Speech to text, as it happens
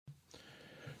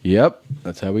Yep,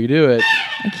 that's how we do it.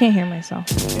 I can't hear myself.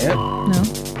 Yep. No.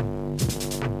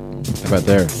 How about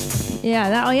there? Yeah,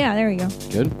 there we go.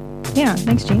 Good? Yeah,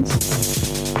 thanks, Jeans.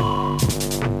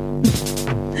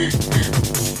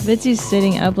 Bitsy's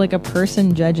sitting up like a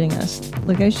person judging us.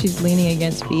 Look how she's leaning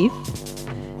against Beef.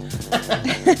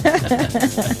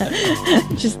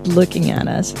 Just looking at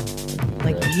us.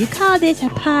 Like, you call this a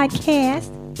podcast?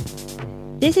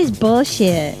 This is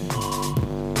bullshit.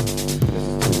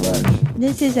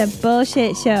 This is a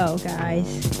bullshit show, guys.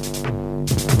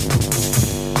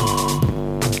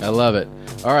 I love it.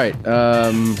 All right,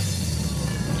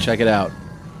 check it out.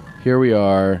 Here we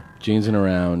are, Jeans and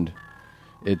Around.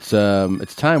 It's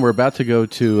time. We're about to go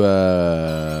to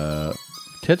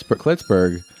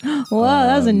Klitsburg. Whoa,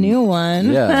 that was a new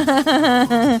one.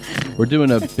 Yeah. We're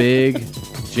doing a big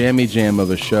jammy jam of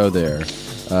a show there.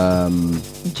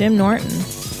 Jim Norton.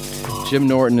 Jim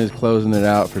Norton is closing it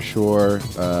out for sure.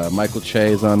 Michael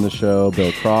Che is on the show.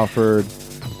 Bill Crawford.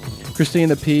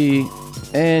 Christina P.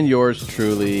 And yours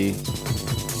truly,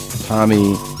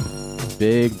 Tommy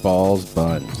Big Balls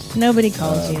Buns. Nobody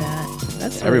calls you that.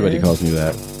 That's everybody weird. calls me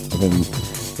that.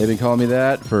 They've been calling me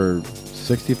that for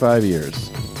 65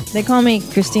 years. They call me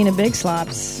Christina Big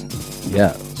Slops.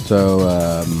 Yeah. So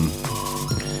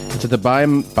it's at the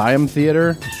Byam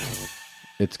Theater.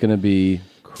 It's going to be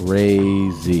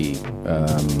crazy.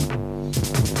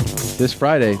 This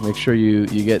Friday, make sure you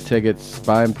get tickets.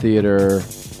 Byam Theater,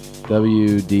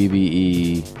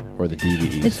 WDVE, or the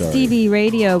DVE. It's DV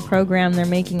radio program. They're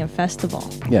making a festival.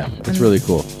 Yeah, it's really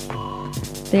cool.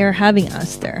 They are having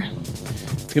us there.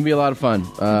 It's going to be a lot of fun.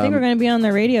 I think we're going to be on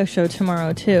the radio show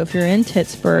tomorrow, too. If you're in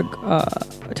Pittsburgh,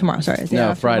 tomorrow, sorry.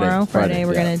 No, Friday. Tomorrow, Friday,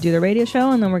 we're going to do the radio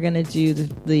show, and then we're going to do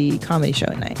the comedy show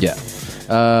at night. Yeah.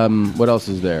 What else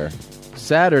is there?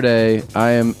 Saturday,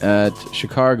 I am at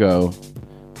Chicago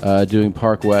doing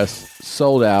Park West.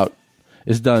 Sold out.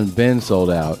 It's done, been sold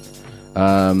out.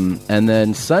 And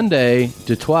then Sunday,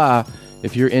 Detroit.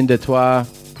 If you're in Detroit,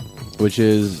 which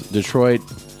is Detroit,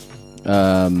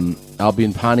 I'll be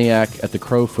in Pontiac at the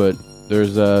Crowfoot.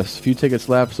 There's a few tickets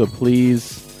left, so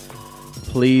please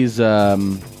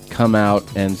come out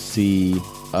and see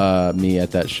me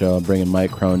at that show. I'm bringing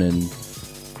Mike Cronin,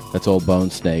 that's old Bone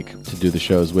Snake, to do the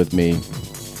shows with me.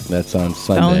 That's on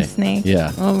Sunday. Bone Snake?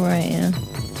 Yeah. Oh, right, yeah.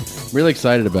 Really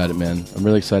excited about it, man. I'm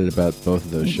really excited about both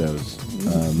of those shows.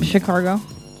 Chicago?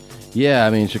 Yeah, I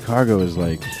mean, Chicago is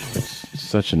like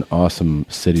such an awesome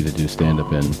city to do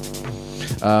stand-up in.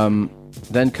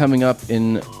 Then coming up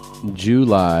in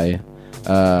July,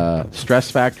 Stress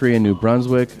Factory in New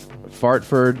Brunswick,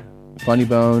 Fartford, Funny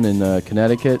Bone in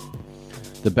Connecticut.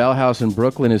 The Bell House in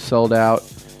Brooklyn is sold out.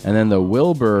 And then the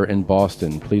Wilbur in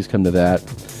Boston. Please come to that.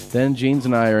 Then Jeans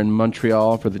and I are in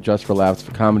Montreal for the Just for Laughs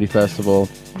Comedy Festival,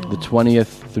 the 20th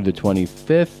through the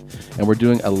 25th. And we're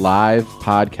doing a live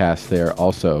podcast there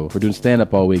also. We're doing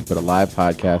stand-up all week, but a live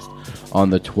podcast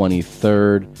on the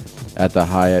 23rd at the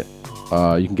Hyatt.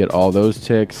 You can get all those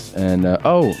tickets. And,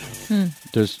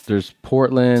 there's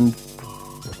Portland.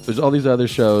 There's all these other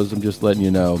shows. I'm just letting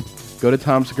you know. Go to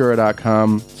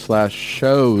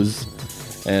tomsegura.com/shows.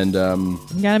 And you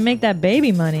gotta make that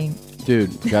baby money.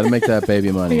 Dude, gotta make that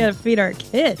baby money. We gotta feed our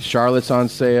kids. Charlotte's on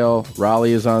sale.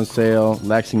 Raleigh is on sale.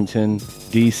 Lexington,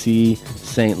 DC,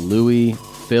 St. Louis,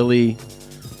 Philly,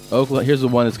 Oakland. Here's the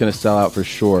one that's gonna sell out for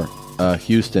sure.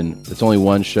 Houston. It's only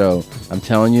one show. I'm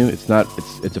telling you, it's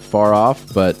a far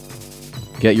off, but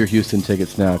get your Houston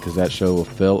tickets now because that show will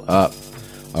fill up.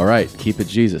 All right, keep it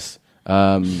Jesus.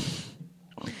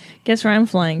 Guess where I'm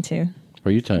flying to?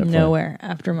 Where are you trying to fly? Nowhere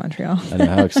after Montreal. I know.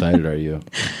 How excited are you?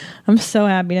 I'm so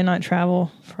happy to not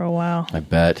travel for a while. I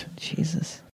bet.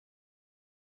 Jesus.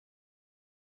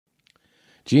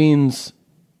 Jeans.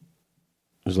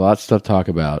 There's a lot of stuff to talk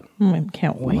about. I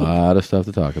can't wait. A lot of stuff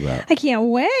to talk about. I can't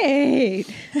wait.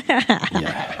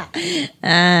 Yeah.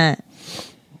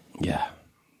 Yeah.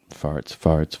 Farts,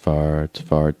 farts, farts,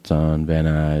 farts on Van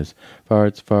Nuys.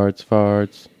 Farts, farts,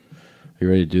 farts. You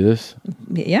ready to do this?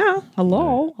 Yeah.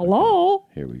 Hello. Right. Hello.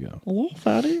 Here we go. Hello,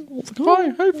 fatty. What's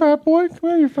going on? Hey, fat boy. Come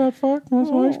here, you fat fuck. Want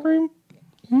some ice cream?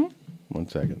 1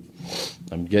 second.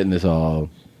 I'm getting this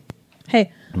all.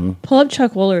 Hey, pull up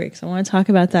Chuck Woolery because I want to talk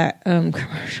about that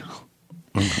commercial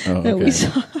that we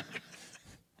saw.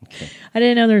 Okay. I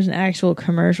didn't know there's an actual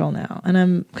commercial now, and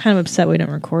I'm kind of upset we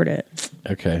didn't record it.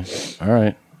 Okay. All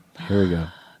right. Here we go.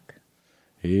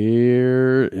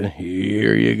 Here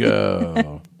you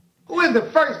go. Who is the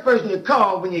first person you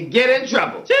call when you get in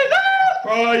trouble? Jesus!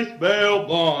 Christ bail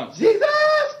bonds. Jesus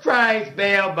Christ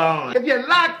bail bonds. If you're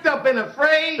locked up in a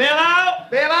frame, Bail out.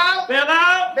 bail out, Bail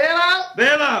out. bail out,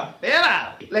 Bail out. bail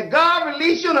out. Let God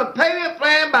release you on a payment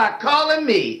plan by calling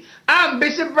me. I'm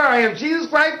Bishop Berry of Jesus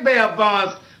Christ Bail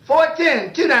Bonds.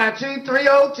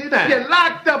 410-292-3029. You're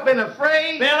locked up in a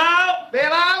frame. Bail out.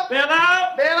 Bail out, Bail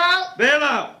out. bail out, Bail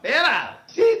out. bail out.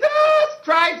 Jesus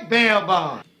Christ bail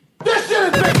bonds. This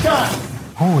shit is big time.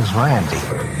 Who is Randy?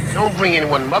 Don't bring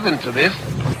anyone mother into this.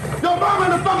 Your mom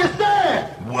in the fucking stand.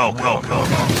 Welcome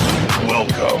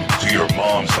to your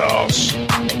mom's house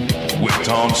with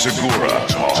Tom Segura,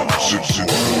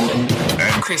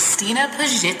 and Christina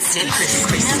Pazsitzky.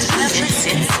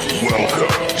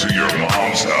 welcome to your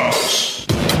mom's house.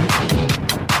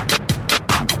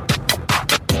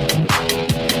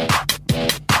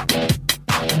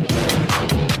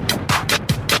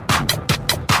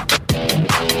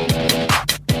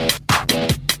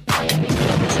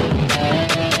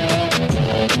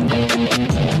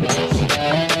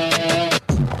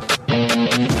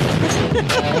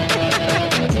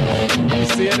 You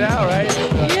see it now, right?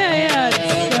 Yeah,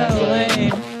 it's so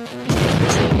lame.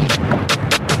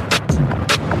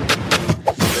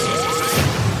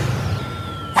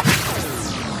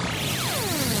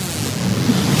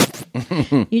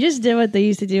 You just did what they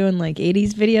used to do in like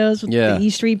 80s videos with Yeah. the E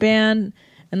Street Band,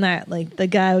 and that like the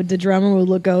guy with the drummer would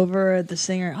look over at the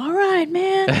singer. All right,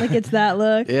 man, like it's that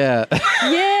look. Yeah.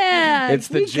 Yeah, It's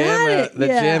the we jam got out. it. The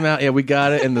Yeah. jam out. Yeah, we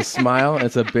got it. And the smile.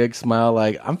 It's a big smile.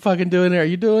 Like, I'm fucking doing it. Are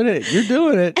you doing it? You're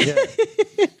doing it.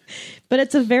 Yeah. But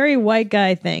it's a very white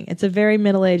guy thing. It's a very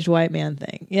middle-aged white man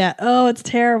thing. Yeah. Oh, it's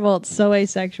terrible. It's so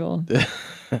asexual.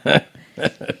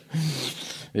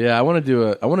 Yeah, I want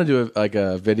to do like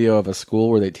a video of a school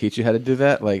where they teach you how to do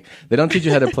that. Like, they don't teach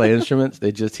you how to play instruments.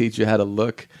 They just teach you how to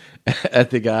look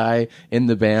at the guy in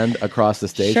the band across the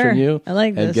stage Sure. from you. I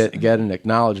like and this. get an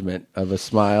acknowledgement of a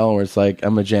smile where it's like,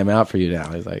 I'm gonna jam out for you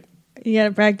now. He's like, You got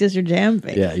to practice your jam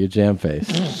face. yeah, your jam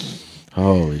face.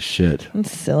 Holy shit.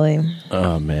 It's silly.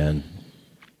 Oh man.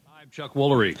 Chuck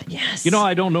Woolery. Yes. You know,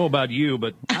 I don't know about you,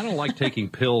 but I don't like taking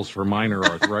pills for minor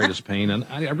arthritis pain, and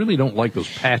I really don't like those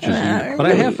patches either. But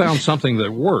I have found something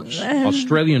that works.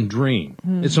 Australian Dream.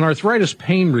 It's an arthritis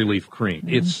pain relief cream.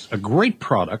 It's a great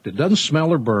product. It doesn't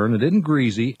smell or burn. It isn't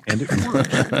greasy, and it works.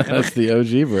 That's the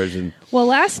OG version. Well,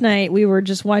 last night we were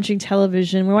just watching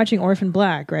television. We're watching Orphan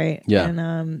Black, right? Yeah.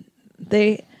 And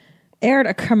they aired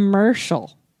a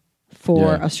commercial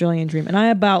for Yeah. Australian Dream, and I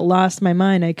about lost my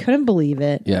mind. I couldn't believe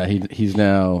it. Yeah, he's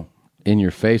now in your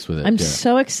face with it. I'm yeah.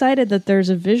 so excited that there's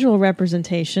a visual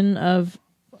representation of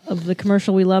the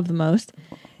commercial we love the most.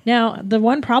 Now, the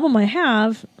one problem I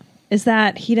have is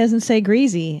that he doesn't say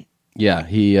greasy. Yeah,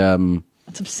 he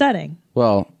It's upsetting.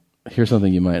 well, here's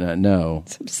something you might not know.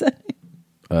 It's upsetting.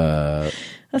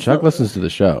 Chuck listens to the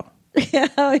show.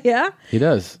 Oh, yeah? He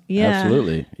does. Yeah.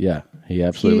 Absolutely. Yeah. He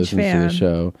absolutely Huge listens to fan. the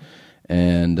show.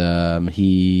 And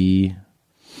he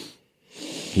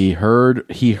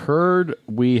heard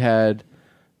we had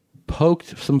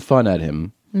poked some fun at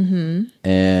him. Mm-hmm.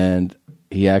 And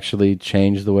he actually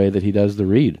changed the way that he does the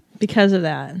read. Because of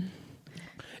that.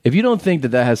 If you don't think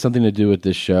that has something to do with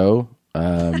this show,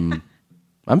 I'm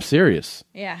serious.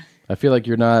 Yeah. I feel like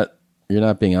you're not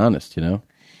being honest, you know?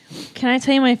 Can I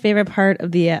tell you my favorite part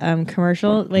of the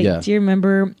commercial? Like, Yeah. do you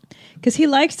remember? Because he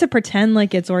likes to pretend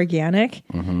like it's organic.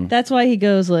 Mm-hmm. That's why he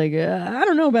goes like, "I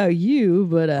don't know about you,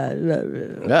 but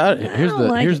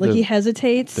Here's he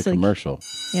hesitates. the like, commercial.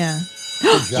 Yeah.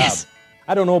 Yes.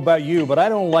 I don't know about you, but I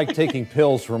don't like taking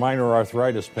pills for minor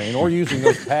arthritis pain or using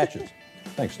those patches.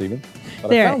 Thanks, Stephen. But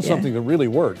There, I found yeah. something that really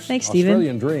works. Thanks, Stephen.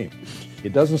 Australian Dream.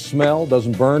 It doesn't smell,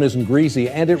 doesn't burn, isn't greasy,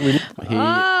 and it He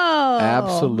Oh.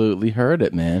 absolutely heard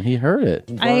it, man. He heard it.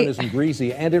 doesn't burn, isn't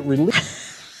greasy, and it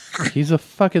He's a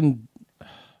fucking.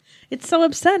 It's so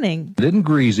upsetting. It isn't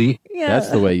greasy. Yeah, That's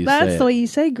the way you say That's it. the way you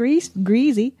say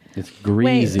greasy. It's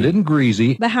greasy. It isn't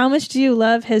greasy. But how much do you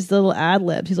love his little ad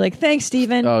libs? He's like, "Thanks,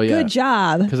 Stephen. Oh, yeah. Good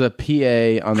job." Because a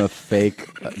PA on a fake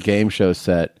game show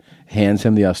set hands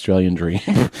him the Australian Dream.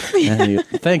 And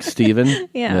thanks, Stephen.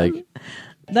 Yeah. Like,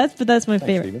 That's my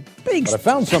favorite. Stephen. Thanks. But I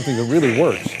found something that really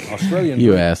works. Australian you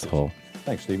Dream. asshole.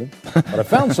 Thanks, Stephen. But I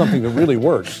found something that really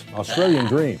works. Australian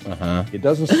Dream. It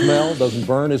doesn't smell, doesn't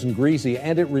burn, isn't greasy,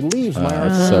 and it relieves my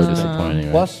That's so arthritis. disappointing.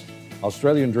 Right? Plus,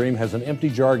 Australian Dream has an empty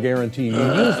jar guarantee. You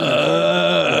use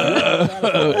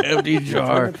empty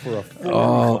jar. for a full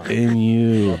All in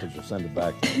you. Just send it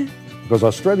back. Because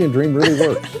Australian Dream really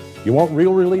works. You want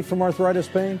real relief from arthritis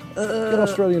pain? Get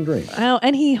Australian Dream. Oh,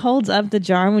 and he holds up the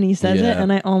jar when he says it, Yeah.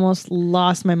 and I almost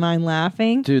lost my mind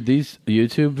laughing. Dude, these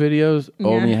YouTube videos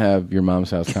only have your mom's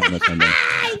house comments on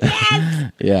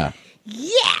them. Yeah.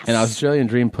 Yes. And Australian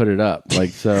Dream put it up.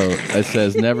 Like, so it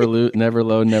says, never low, never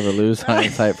lose, high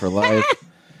and tight for life.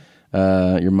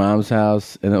 Your mom's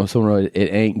house. And then someone wrote,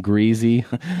 it ain't greasy.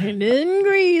 It isn't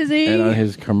greasy. And on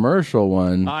his commercial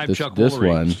one, I'm Chuck this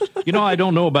Woolery. one. You know, I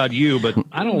don't know about you, but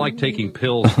I don't like taking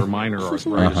pills for minor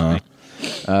arthritis.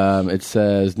 It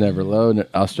says, never low.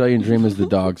 Australian Dream is the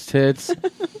dog's tits.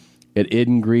 It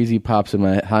isn't greasy, pops in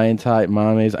my high and tight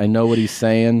mommies. I know what he's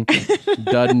saying.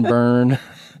 Doesn't burn.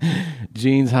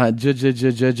 Jeans hot.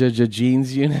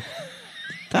 Jeans unit.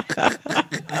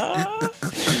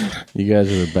 You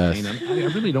guys are the best. I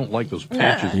really don't like those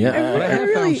patches. Yeah. But I have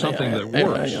found something that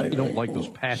works. I don't like those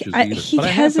patches either. He But I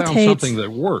have found hesitates. something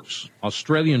that works.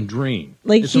 Australian Dream.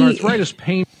 Like it's an arthritis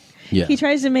pain. Yeah. He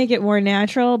tries to make it more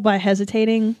natural by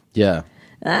hesitating. Yeah.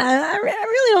 I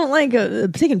really don't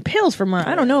like taking pills for my.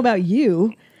 I don't know about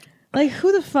you. Like,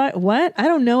 who the fuck? What? I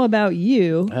don't know about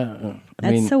you.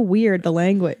 That's so weird, the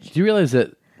language. Do you realize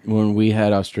that when we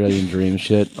had Australian Dream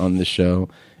shit on the show,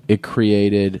 it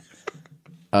created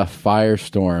a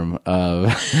firestorm of...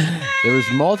 There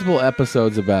was multiple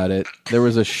episodes about it. There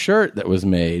was a shirt that was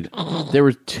made. There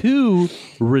were 2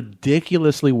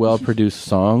 ridiculously well-produced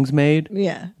songs made.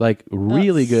 Yeah. Like,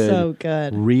 really good. So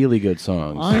good. Really good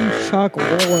songs. I'm Chuck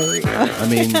Woolery. I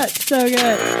mean... That's so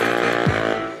good.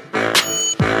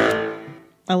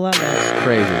 I love it.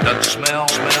 Crazy. Doesn't smell,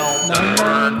 doesn't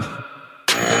burn.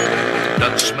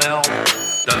 Doesn't smell,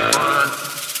 doesn't burn.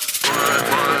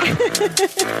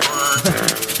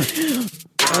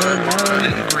 Burn.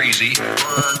 Isn't greasy.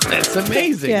 That's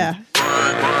amazing. Yeah.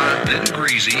 Isn't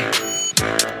greasy.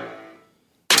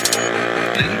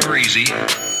 Isn't greasy.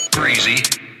 Greasy.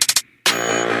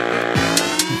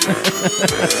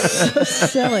 So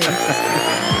silly.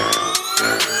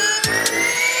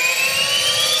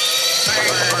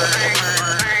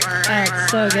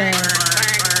 That's so good.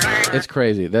 It's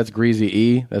crazy. That's Greasy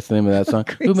E. That's the name of that song.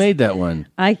 Who made that one?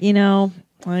 I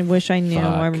wish I knew. Fuck.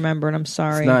 I remembered. I'm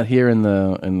sorry. It's not here in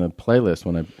the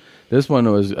playlist. This one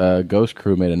was Ghost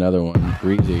Crew made another one.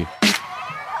 Greasy.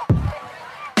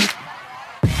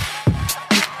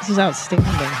 This is outstanding.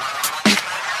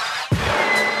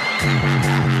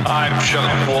 I'm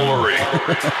Chuck Woolery.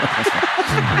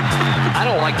 I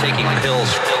don't like taking pills,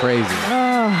 Crazy.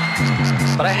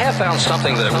 but I have found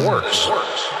something that works.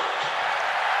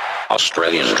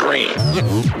 Australian Dream. So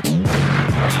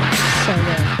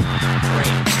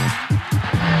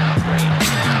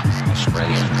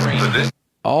good.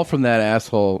 All from that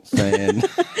asshole saying.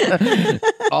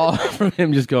 All from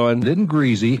him just going. Isn't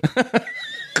greasy.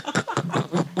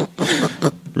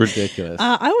 Ridiculous.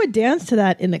 I would dance to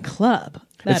that in a club.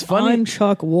 It's funny I'm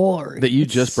Chuck Woolery. that you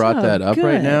just brought so that up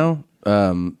right good. now.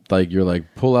 Like you're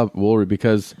like, pull up Woolery,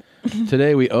 because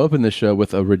today we opened the show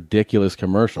with a ridiculous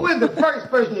commercial. Who's the first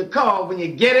person you call when you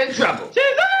get in trouble?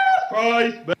 Jesus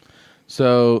Christ!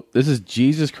 So this is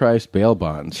Jesus Christ bail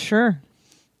bonds. Sure.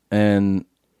 And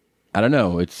I don't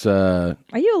know. It's Are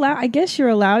you allowed? I guess you're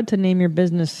allowed to name your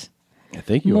business I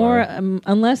think you more, are.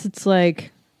 unless it's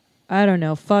like, I don't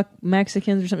know, fuck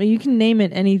Mexicans or something. You can name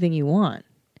it anything you want.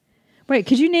 Wait,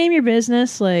 could you name your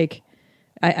business like,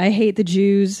 I hate the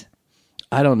Jews?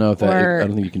 I don't know if that. Or- I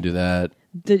don't think you can do that.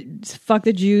 Fuck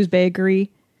the Jews Bakery?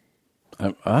 I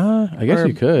guess Or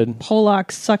you could.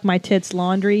 Polacks suck my tits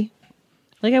laundry?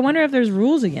 Like, I wonder if there's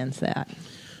rules against that.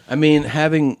 I mean,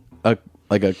 having a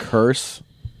curse,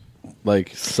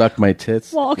 like suck my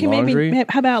tits. Well, okay, laundry maybe.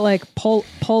 How about like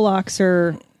Polacks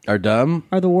are dumb.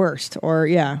 are the worst? Or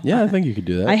yeah, Yeah, I think you could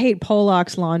do that. I hate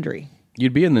Polacks laundry.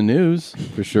 You'd be in the news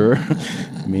for sure.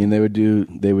 I mean, they would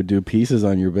do pieces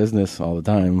on your business all the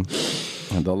time.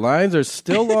 And the lines are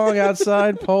still long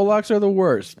outside. Polacks are the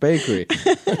worst bakery.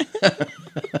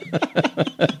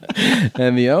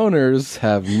 And the owners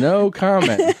have no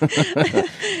comment.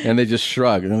 And they just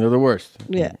shrug, and they're the worst.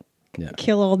 Yeah. Yeah.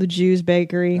 Kill all the Jews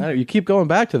Bakery. You keep going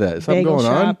back to that. Is something Bagel going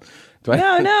shop.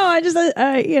 on? No. I just,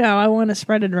 I want to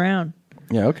spread it around.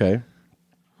 Yeah, okay.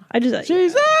 I just,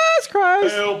 Jesus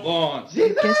Christ. Bail bonds.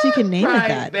 guess you can name it Christ,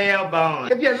 that. bail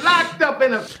bond. If you're locked up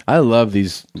in a I love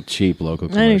these cheap local I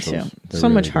do commercials. too. They're So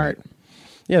much really heart. good.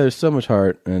 Yeah, there's so much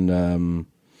heart. And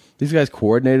these guys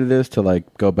coordinated this to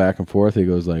like go back and forth. He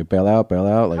goes like, bail out,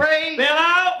 like free, bail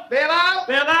out, bail out,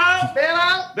 bail out, bail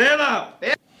out, bail out.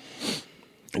 Bail.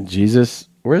 Jesus.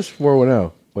 Where's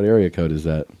 410? What area code is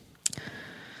that?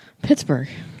 Pittsburgh.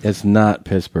 It's not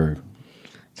Pittsburgh.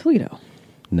 Toledo.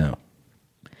 No.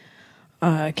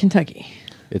 Kentucky.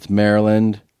 It's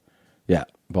Maryland. Yeah,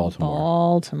 Baltimore.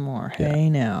 Baltimore.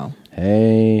 Hey now.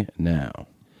 Hey now.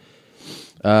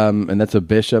 And that's a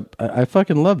bishop. I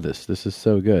fucking love this. This is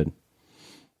so good.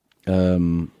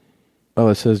 Oh,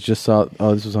 it says just saw.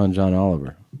 Oh, this was on John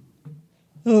Oliver.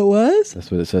 Oh, it was? That's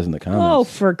what it says in the comments. Oh,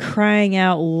 for crying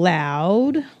out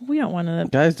loud. We don't want to...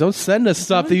 Guys, don't send us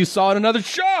stuff that you saw in another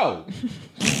show.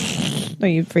 No,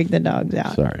 you freak the dogs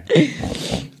out. Sorry.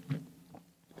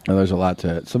 Oh, there's a lot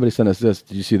to it. Somebody sent us this.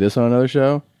 Did you see this on another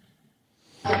show?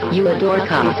 You adore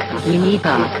cock. You need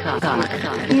cock. Cock.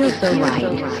 Feels so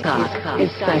right. Cock is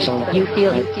special. You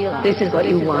feel it. This is what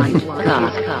you want.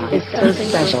 Cock is so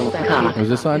special. Cock. Was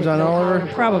this on John Oliver?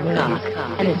 Probably.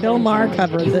 And Bill Maher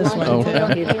covered this one. Oh.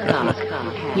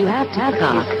 You have to have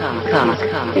cock.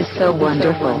 Cock is so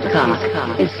wonderful.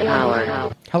 Cock is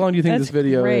power. How long do you think That's this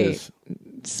video great. is?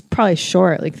 It's probably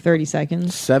short, like 30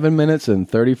 seconds. 7 minutes and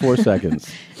 34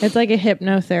 seconds. It's like a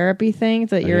hypnotherapy thing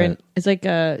that you're in. It's like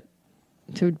to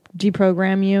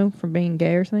deprogram you from being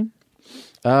gay or something.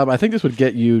 I think this would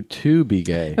get you to be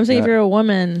gay. I'm saying if you're a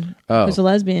woman who's a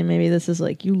lesbian, maybe this is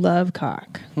like you love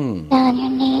cock. Down on your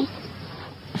knees,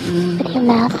 with your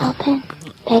mouth open,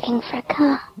 begging for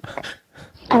cock.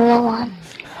 A real one.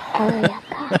 A real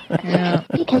cock. Yeah.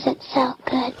 Because it's so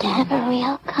good to have a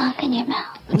real cock in your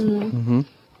mouth. Mm-hmm.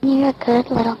 You're a good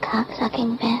little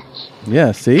cock-sucking bitch.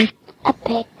 Yeah, see? A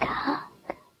big cock.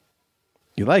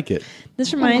 You like it.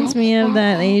 This reminds me of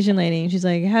that Asian lady. She's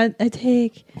like, I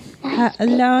take a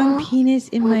long penis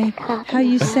in my, how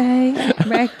you say,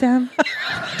 rectum.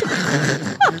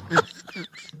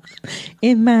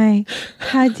 In my,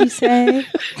 how'd you say?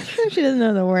 She doesn't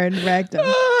know the word rectum.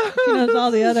 She knows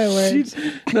all the other words.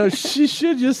 She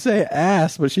should just say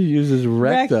ass, but she uses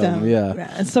rectum.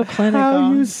 Yeah. It's so clinical.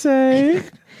 How you say?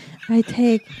 I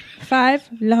take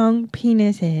 5 long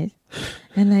penises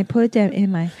and I put them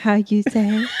in my, how you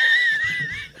say?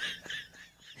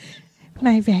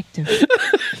 My rectum.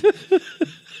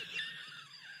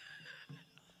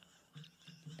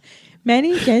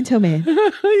 Many gentlemen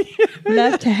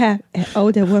love to have an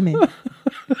older woman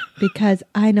because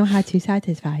I know how to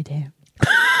satisfy them.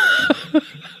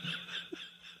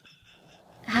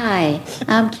 Hi,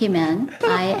 I'm Kim-En.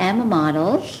 I am a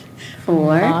model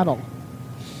for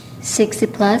 60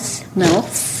 plus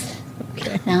MILFs.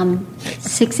 Okay. I'm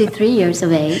 63 years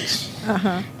of age.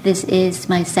 Uh-huh. This is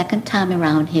my second time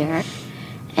around here.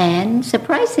 And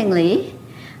surprisingly,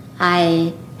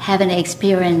 I have an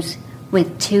experience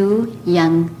with 2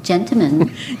 young gentlemen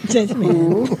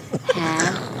who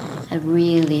have a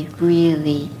really,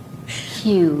 really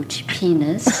huge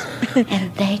penis,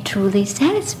 and they truly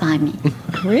satisfy me.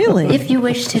 Really? If you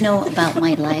wish to know about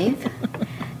my life,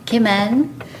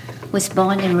 Kim-En was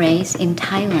born and raised in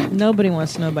Thailand. Nobody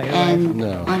wants to know about your life.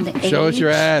 No. On the Show us age your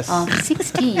ass. of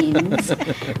 16s,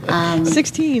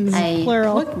 16s, I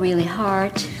plural. worked really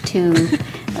hard to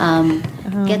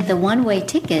get the one-way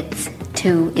tickets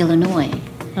to Illinois.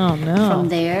 Oh, no. From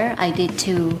there, I did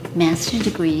 2 master's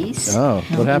degrees. Oh,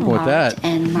 what happened with that?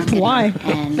 And marketing. Why?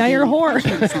 And Now you're a whore.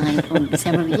 Design for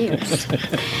several years.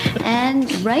 And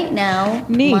right now,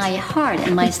 Neat. my heart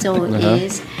and my soul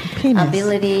is Penis.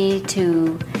 ability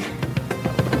to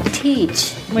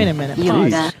teach Wait a minute.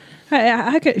 yoga.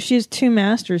 How could, she has 2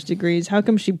 master's degrees. How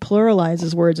come she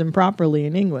pluralizes words improperly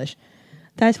in English?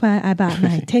 That's why I bought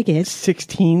my tickets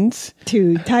 16s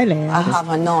to Thailand. I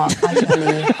have not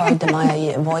actually heard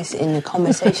my voice in the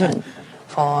conversation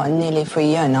for nearly 3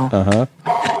 years now. Uh-huh.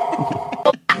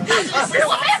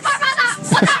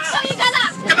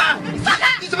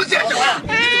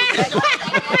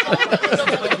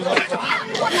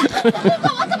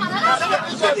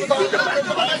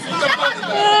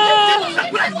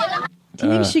 Do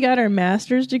you think she got her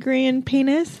master's degree in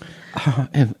penis?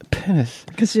 And penis.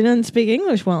 Because she doesn't speak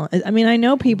English well. I mean, I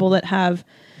know people that have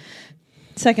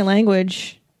second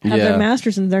language, have their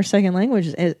master's in their second language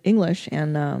is English,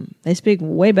 and they speak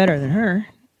way better than her.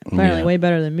 Apparently, way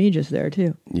better than me just there,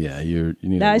 too. Yeah, you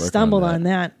need I to work stumbled on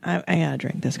that. on that. I gotta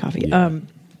drink this coffee. Yeah.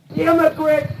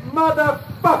 Immigrant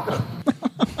motherfucker!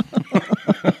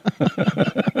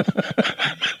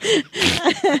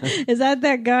 Is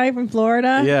that guy from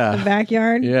Florida? Yeah. The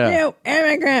backyard? Yeah. You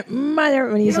immigrant mother.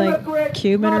 When he's like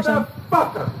Cuban or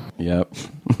something. Yep.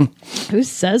 Who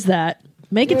says that?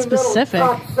 Make it specific.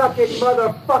 Cock-sucking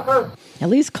motherfucker! At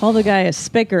least call the guy a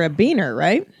spick or a beaner,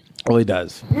 right? Well, he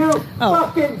does. You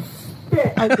fucking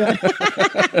spit! Oh, good.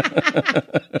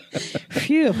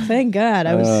 Phew, thank God.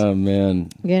 I was Oh, man.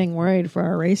 getting worried for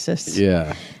our racists.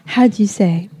 Yeah. How'd you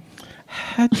say?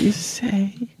 How'd you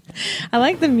say? I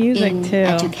like the music, in too.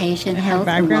 education, health,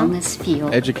 and background? wellness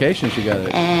field. Education, she got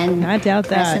it. And I doubt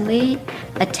that. presently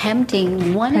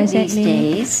attempting one of these Presently,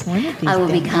 days, one of these I will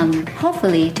days.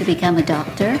 hopefully to become a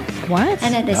doctor. What?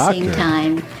 And at the same Doctor?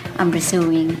 time, I'm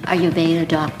pursuing Ayurveda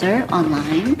doctor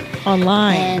online.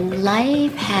 Online. And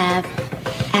life have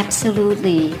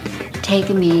absolutely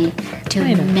taken me to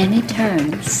many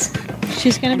turns.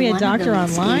 She's going to be a doctor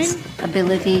online?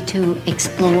 Ability to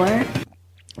explore. A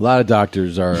lot of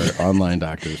doctors are online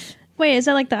doctors. Wait, is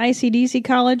that like the ICDC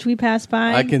college we passed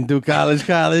by? I can do college.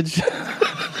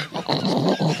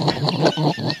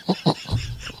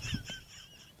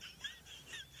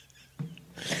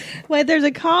 Wait, there's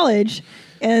a college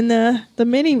in the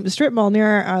mini strip mall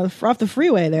near off the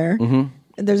freeway there. Mm-hmm.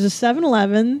 There's a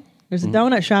 7-Eleven, there's a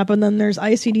donut shop, and then there's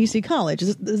ICDC college.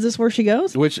 Is this where she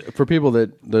goes? Which, for people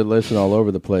that listen all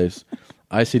over the place,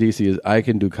 ICDC is I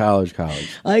can do college.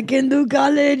 I can do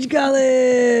college.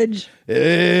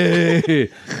 Hey,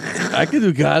 I can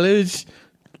do college.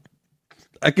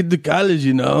 I can do college,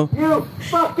 you know. You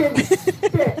fucking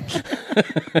bitch.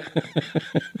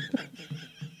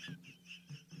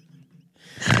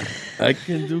 I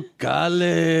can do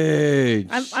college.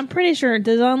 I'm pretty sure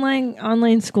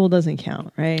online school doesn't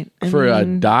count, right? For a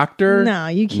doctor? No,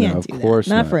 you can't do of course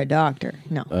that. Not for a doctor.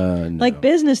 No. No. Like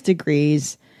business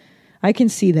degrees, I can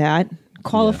see that.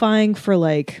 Qualifying for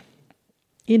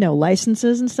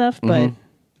licenses and stuff, but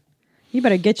you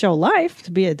better get your life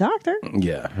to be a doctor.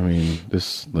 Yeah, I mean,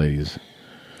 this lady's...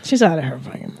 She's out of her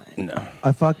fucking mind. No.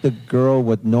 I fucked a girl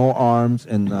with no arms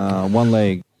and one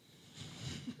leg.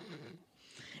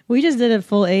 We just did a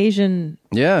full Asian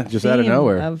just out of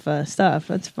nowhere of stuff.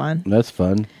 That's fun. That's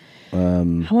fun.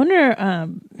 I wonder,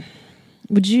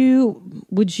 would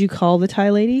you call the Thai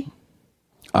lady?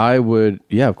 I would.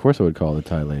 Yeah, of course I would call the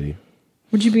Thai lady.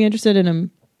 Would you be interested in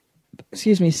a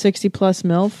 60 plus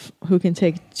MILF who can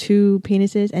take 2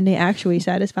 penises and they actually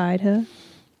satisfied her?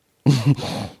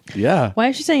 Yeah. Why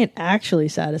is she saying it actually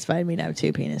satisfied me to have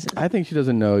 2 penises? I think she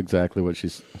doesn't know exactly what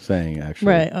she's saying, actually.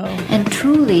 Right. Oh. And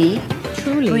truly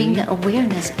bring the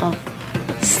awareness of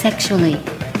sexually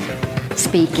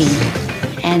speaking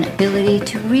and ability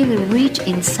to really reach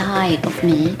inside of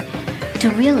me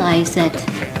to realize that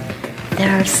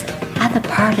there's other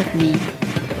part of me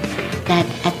that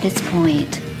at this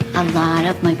point a lot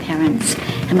of my parents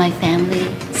and my family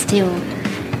still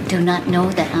do not know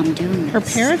that I'm doing this. Her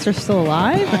parents are still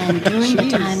alive? And during the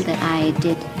time that I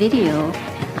did video,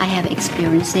 I have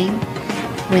experiencing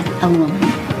with a woman,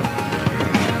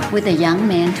 with a young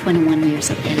man, 21 years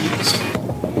of age,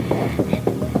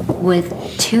 with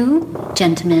 2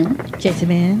 gentlemen.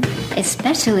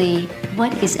 Especially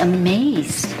what is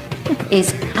amazed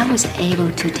is I was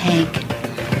able to take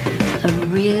a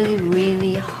really,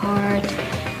 really hard,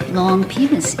 long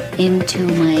penis into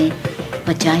my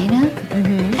vagina,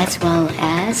 as well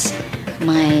as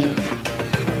my,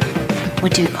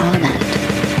 what do you call that?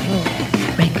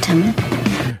 Rectum.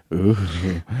 Ooh.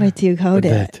 What do you call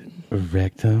that?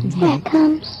 Rectum. Here it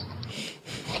comes.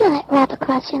 Feel it wrap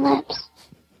across your lips.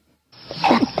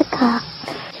 Suck the cock.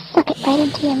 Suck it right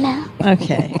into your mouth.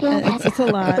 Okay. It's a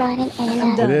lot.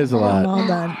 It is a lot. I'm all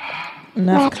done.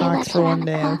 Enough cocks for one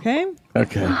day, okay?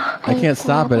 Okay. I can't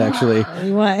stop it, actually.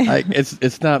 Why?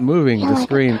 It's not moving, the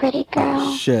screen. Pretty girl.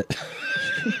 Oh, shit.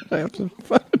 I have to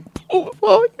fucking pull the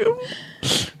volume.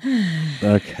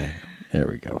 Okay. There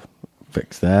we go.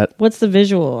 Fix that. What's the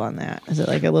visual on that? Is it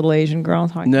like a little Asian girl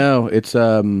talking? No, it's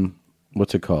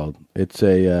what's it called? It's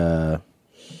a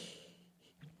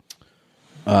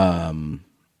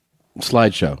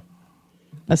slideshow.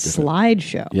 A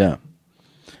slideshow. Yeah.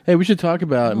 Hey, we should talk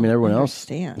about. I mean, everyone else.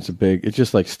 It's a big. It's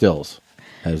just like stills.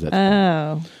 Has that?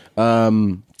 Oh.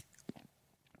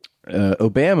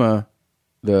 Obama,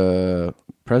 the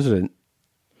president,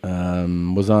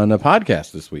 was on a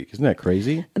podcast this week. Isn't that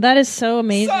crazy? That is so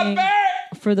amazing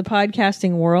for the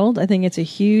podcasting world. I think it's a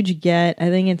huge get. I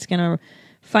think it's going to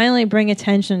finally bring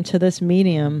attention to this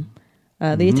medium,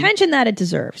 the attention that it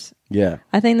deserves. Yeah.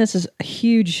 I think this is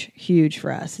huge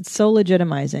for us. It's so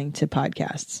legitimizing to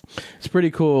podcasts. It's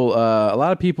pretty cool. A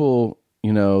lot of people,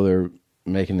 they're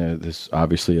making this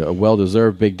obviously a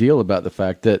well-deserved big deal about the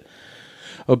fact that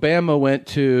Obama went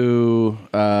to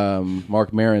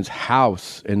Mark Maron's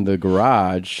house in the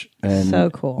garage and so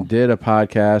cool. Did a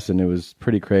podcast, and it was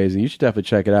pretty crazy. You should definitely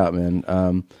check it out, man.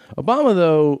 Obama,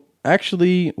 though,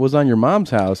 actually was on your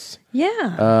mom's house.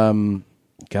 Yeah.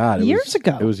 God, years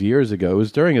ago. It was years ago. It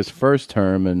was during his first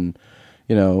term, and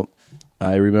I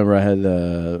remember I had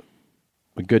a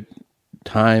good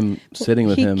time sitting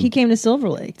with him. He came to Silver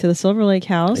Lake, to the Silver Lake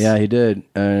house. Yeah, he did.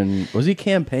 And was he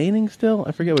campaigning still?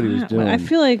 I forget what he was doing. I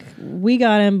feel like we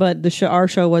got him, but our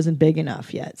show wasn't big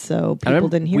enough yet, so people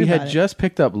didn't hear about it. We had just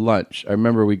picked up lunch. I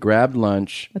remember we grabbed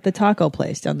lunch at the taco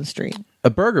place down the street. A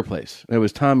burger place. It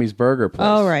was Tommy's Burger Place.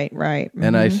 Oh, right. Mm-hmm.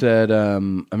 And I said, I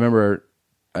remember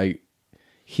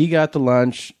he got the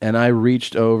lunch, and I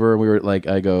reached over, and we were like,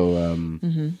 I go,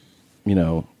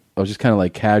 was just kind of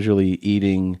like casually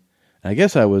eating. I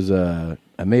guess I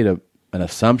made an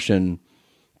assumption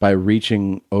by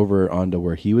reaching over onto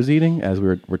where he was eating as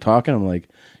we're talking. I'm like,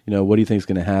 what do you think is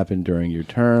going to happen during your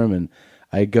term? And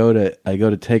I go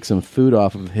to take some food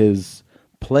off of his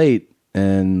plate,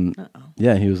 and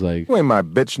yeah, he was like, "You ain't my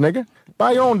bitch, nigga.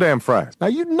 Buy your own damn fries." Now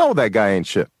you know that guy ain't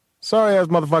shit. Sorry ass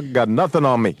motherfucker got nothing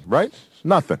on me, right?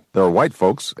 Nothing. There are white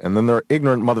folks, and then there are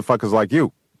ignorant motherfuckers like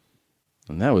you.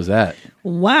 And that was that.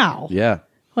 Wow. Yeah.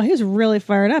 Well, he was really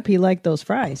fired up. He liked those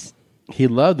fries. He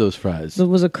loved those fries. It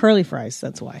was a curly fries.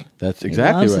 That's why. That's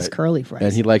exactly he loves right. His curly fries,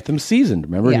 and he liked them seasoned.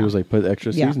 Remember, Yeah. he was like put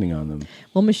extra seasoning on them.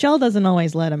 Well, Michelle doesn't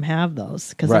always let him have those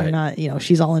because they're Right. not.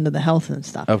 She's all into the health and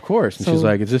stuff. Of course, and So- she's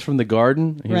like, "Is this from the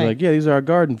garden?" And he's Right. like, "Yeah, these are our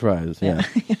garden fries." Yeah,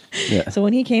 yeah. So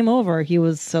when he came over, he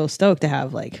was so stoked to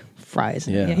have like fries.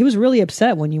 And, Yeah. he was really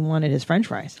upset when you wanted his French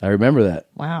fries. I remember that.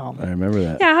 Wow. I remember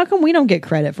that. Yeah, how come we don't get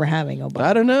credit for having Obama?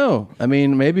 I don't know. I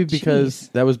mean, maybe because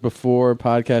that was before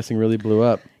podcasting really blew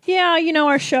up. Yeah,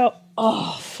 our show.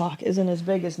 Oh fuck! Isn't as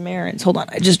big as Marin's. Hold on,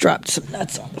 I just dropped some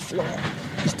nuts on the floor.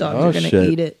 These dogs are gonna shit.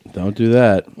 eat it. Don't do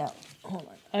that. No, hold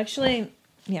on. Actually,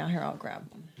 yeah, here I'll grab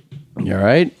them. You all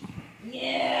right?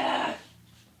 Yeah.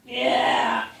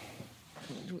 Yeah.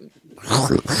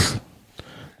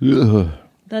 Ugh.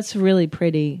 That's really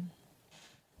pretty.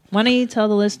 Why don't you tell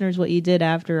the listeners what you did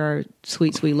after our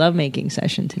sweet, sweet lovemaking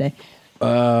session today?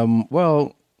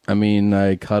 Well, I mean,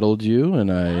 I cuddled you,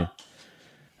 and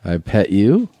I pet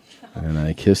you, and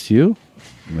I kissed you,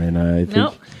 and I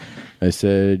think I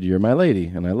said you're my lady,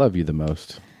 and I love you the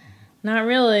most. Not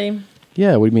really.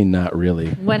 Yeah, what do you mean, not really?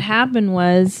 What happened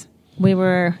was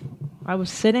I was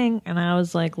sitting and I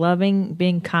was like loving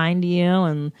being kind to you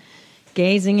and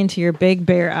gazing into your big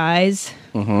bare eyes,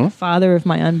 father of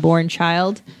my unborn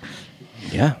child.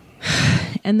 Yeah.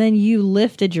 And then you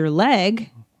lifted your leg.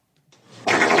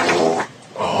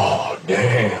 Oh,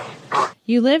 damn.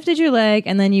 You lifted your leg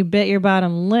and then you bit your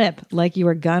bottom lip like you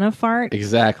were gonna fart.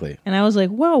 Exactly. And I was like,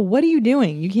 whoa, what are you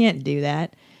doing? You can't do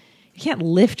that. You can't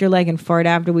lift your leg and fart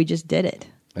after we just did it.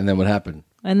 And then what happened?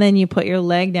 And then you put your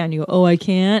leg down. You go, oh, I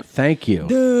can't. Thank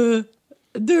you.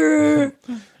 Duh.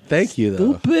 Thank you,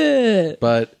 though. Stupid.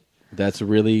 But that's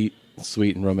really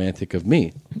sweet and romantic of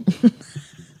me.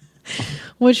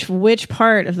 Which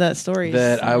part of that story is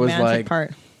That the I was romantic like,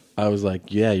 part? I was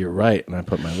like, yeah, you're right. And I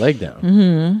put my leg down.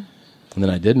 Mm-hmm. And then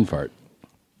I didn't fart.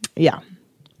 Yeah.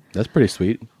 That's pretty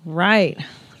sweet. Right.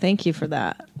 Thank you for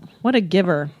that. What a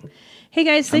giver. Hey,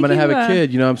 guys, I'm thank going to you. have a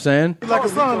kid, you know what I'm saying? You're like a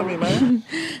son to me, man.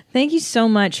 Thank you so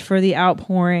much for the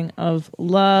outpouring of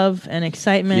love and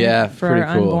excitement for our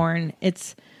pretty cool. unborn.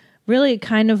 It's really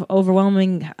kind of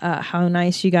overwhelming how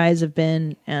nice you guys have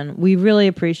been. And we really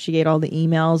appreciate all the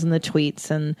emails and the tweets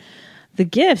and the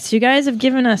gifts. You guys have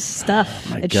given us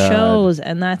stuff. It God. shows.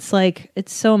 And that's like,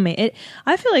 it's so amazing.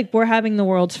 I feel like we're having the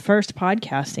world's first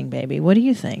podcasting baby. What do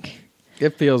you think?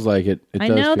 It feels like it. It I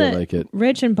does know feel that like it.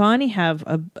 Rich and Bonnie have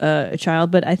a child,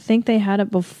 but I think they had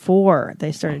it before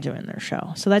they started doing their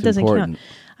show. So that It's doesn't important. count.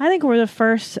 I think we're the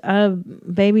first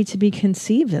baby to be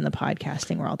conceived in the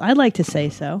podcasting world. I'd like to say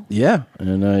so. Yeah.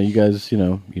 And you guys, you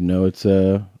know it's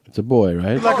a boy,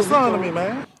 right? You're like a son to me,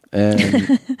 man.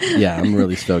 And yeah, I'm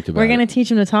really stoked about We're it. going to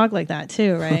teach him to talk like that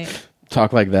too, right?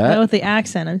 Talk like that? Not with the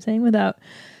accent. I'm saying without,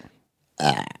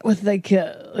 with like an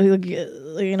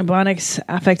ebonics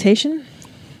affectation.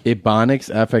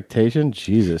 Ebonics affectation?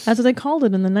 Jesus. That's what they called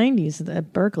it in the 90s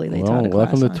at Berkeley. They taught it.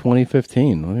 Welcome to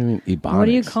 2015. What do you mean ebonics? What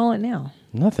do you call it now?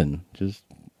 Nothing. Just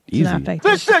It's easy. an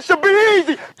affectation. This shit should be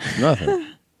easy. Nothing.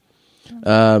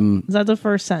 Is that the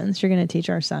first sentence you're going to teach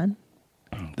our son?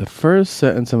 The first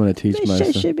sentence I'm going to teach my This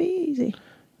shit son. should be easy.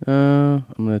 I'm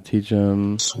going to teach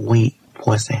him. Sweet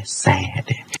pussy sad.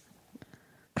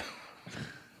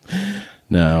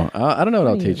 No, I don't know what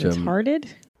I'll What are you, teach him. retarded?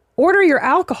 Order your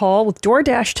alcohol with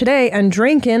DoorDash today and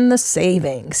drink in the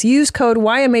savings. Use code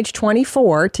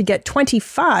YMH24 to get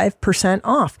 25%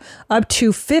 off, up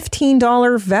to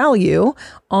 $15 value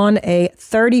on a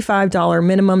 $35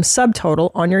 minimum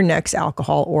subtotal on your next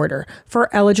alcohol order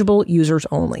for eligible users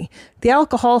only. The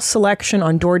alcohol selection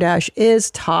on DoorDash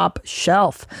is top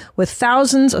shelf. With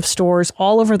thousands of stores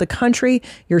all over the country,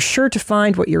 you're sure to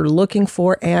find what you're looking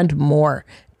for and more.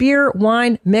 Beer,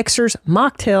 wine, mixers,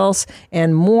 mocktails,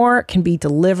 and more can be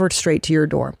delivered straight to your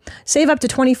door. Save up to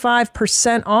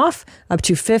 25% off, up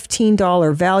to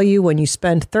 $15 value when you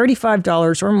spend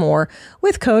 $35 or more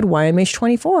with code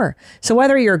YMH24. So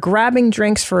whether you're grabbing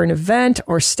drinks for an event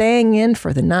or staying in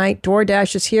for the night,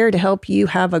 DoorDash is here to help you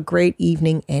have a great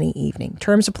evening any evening.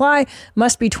 Terms apply.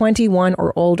 Must be 21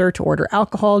 or older to order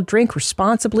alcohol. Drink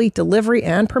responsibly. Delivery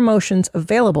and promotions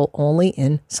available only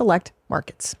in select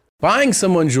markets. Buying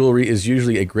someone jewelry is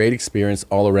usually a great experience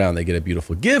all around. They get a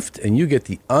beautiful gift, and you get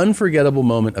the unforgettable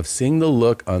moment of seeing the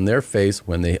look on their face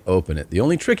when they open it. The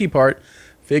only tricky part,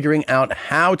 figuring out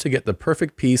how to get the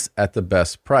perfect piece at the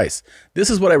best price.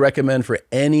 This is what I recommend for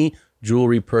any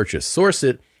jewelry purchase. Source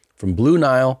it from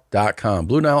BlueNile.com.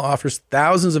 Blue Nile offers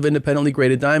thousands of independently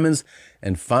graded diamonds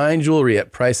and fine jewelry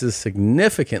at prices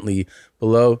significantly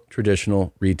below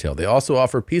traditional retail. They also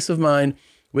offer peace of mind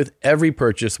with every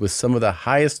purchase with some of the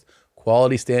highest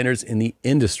quality standards in the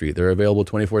industry. They're available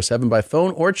 24/7 by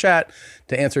phone or chat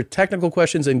to answer technical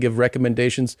questions and give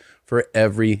recommendations for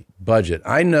every budget.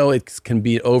 I know it can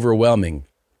be overwhelming.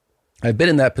 I've been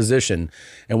in that position,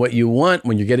 and what you want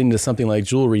when you're getting into something like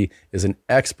jewelry is an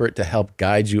expert to help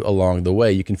guide you along the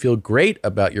way. You can feel great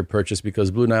about your purchase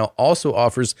because Blue Nile also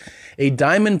offers a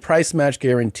diamond price match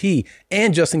guarantee.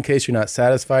 And just in case you're not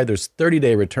satisfied, there's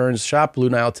 30-day returns. Shop Blue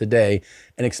Nile today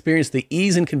and experience the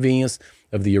ease and convenience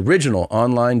of the original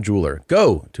online jeweler.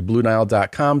 Go to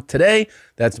BlueNile.com today.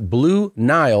 That's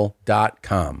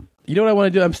BlueNile.com. You know what I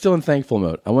want to do? I'm still in thankful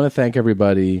mode. I want to thank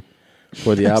everybody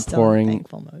for the outpouring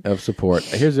of support.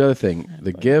 Here's the other thing.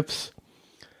 The gifts.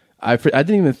 I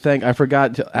didn't even thank. I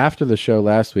forgot till after the show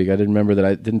last week. I didn't remember that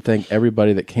I didn't thank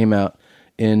everybody that came out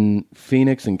in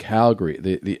Phoenix and Calgary.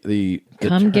 The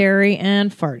Gary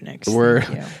and Fartnix. Were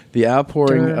the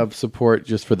outpouring of support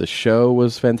just for the show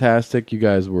was fantastic. You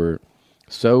guys were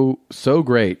so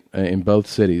great in both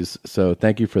cities. So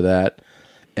thank you for that.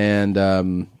 And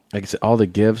like I said, all the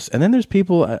gifts. And then there's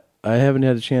people I haven't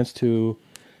had a chance to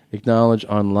acknowledge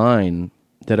online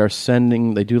that are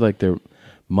sending. They do like their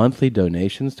monthly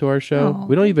donations to our show.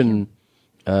 We don't even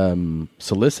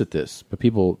solicit this, but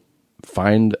people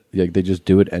find like they just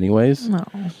do it anyways.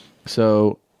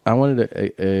 So I wanted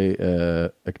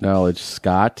to acknowledge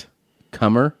Scott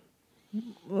Cummer.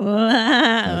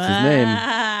 That's his name.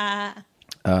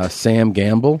 Sam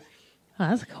Gamble. Oh,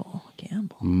 that's cool.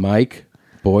 Gamble. Mike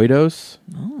Boydos.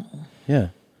 Oh. Yeah.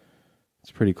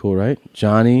 It's pretty cool, right?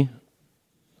 Johnny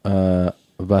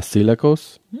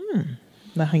Vasilikos.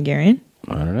 The Hungarian?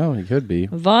 I don't know. He could be.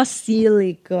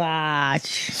 Vasilikos.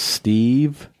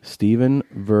 Steven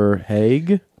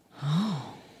Verhaeg.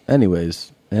 Oh.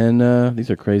 Anyways, and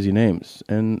these are crazy names.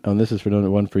 And this is for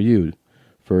one for you.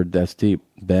 That's deep.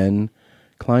 Ben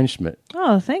Kleinschmidt.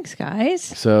 Oh, thanks, guys.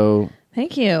 So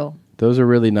thank you. Those are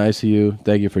really nice of you.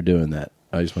 Thank you for doing that.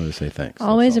 I just wanted to say thanks.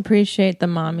 Always appreciate the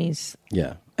mommies.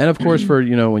 Yeah. And of course, for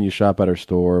when you shop at our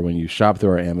store, when you shop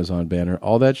through our Amazon banner,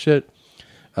 all that shit.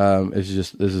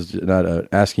 This is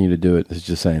not asking you to do it. This is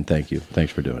just saying thank you.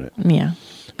 Thanks for doing it. Yeah.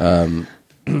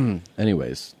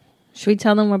 Anyways, should we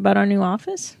tell them about our new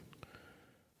office?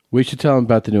 We should tell them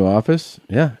about the new office.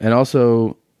 Yeah, and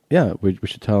also, we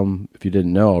should tell them if you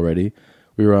didn't know already.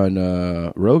 We were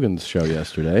on Rogan's show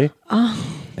yesterday. Oh.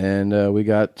 And we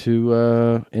got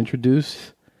to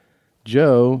introduce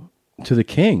Joe to the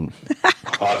king.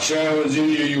 I challenge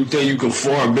you think you can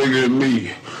farm bigger than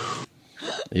me.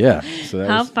 Yeah. So that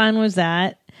How fun was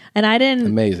that? And I didn't.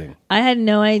 Amazing. I had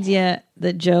no idea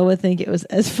that Joe would think it was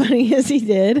as funny as he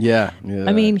did. Yeah.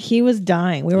 I mean, he was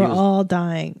dying. We were all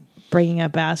dying bringing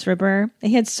up Bass Ripper.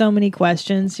 He had so many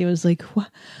questions. He was like, "What?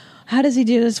 How does he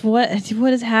do this? What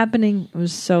is happening?" It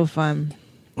was so fun.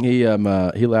 He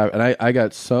laughed, and I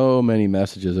got so many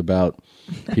messages about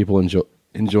people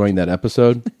enjoying that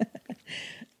episode.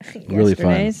 Really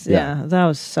fun. Yeah, that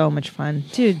was so much fun,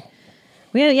 dude.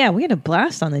 We had a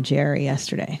blast on the Jerry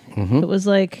yesterday. Mm-hmm. It was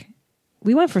like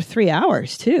we went for 3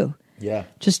 hours too. Yeah,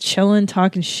 just chilling,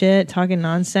 talking shit, talking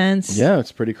nonsense. Yeah,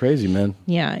 it's pretty crazy, man.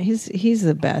 Yeah, he's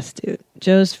the best, dude.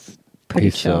 Joe's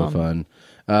pretty chill. He's so fun.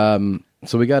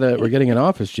 So we're getting an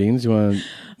office, Jeans. You want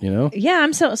to,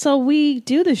 Yeah, so we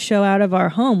do the show out of our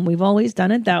home. We've always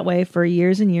done it that way for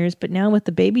years and years, but now with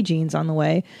the baby Jeans on the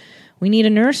way, we need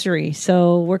a nursery.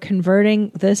 So we're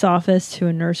converting this office to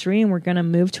a nursery, and we're going to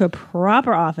move to a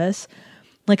proper office,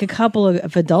 like a couple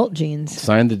of adult Jeans.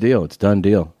 Sign the deal. It's done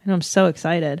deal. And I'm so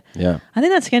excited. Yeah. I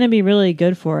think that's going to be really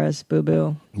good for us, Boo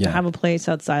Boo. Yeah. To have a place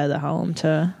outside of the home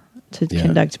to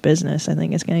conduct business. I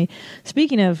think it's going to.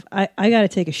 Speaking of, I got to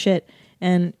take a shit,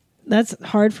 and that's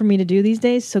hard for me to do these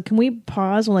days. So can we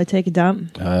pause while I take a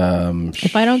dump?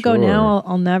 If I don't go now,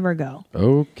 I'll never go.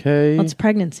 Okay. Well, it's a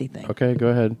pregnancy thing. Okay, go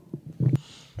ahead.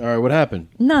 All right, what happened?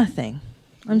 Nothing.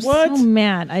 I'm so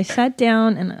mad. I sat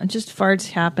down and just farts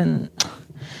happen.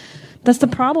 That's the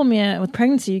problem with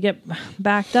pregnancy. You get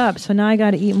backed up. So now I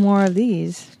got to eat more of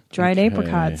these dried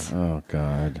apricots. Oh,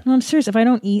 God. No, I'm serious. If I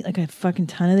don't eat like a fucking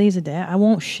ton of these a day, I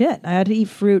won't shit. I had to eat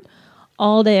fruit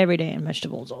all day, every day, and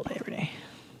vegetables all day, every day.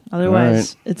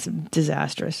 Otherwise, it's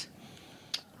disastrous.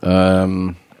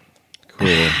 Cool.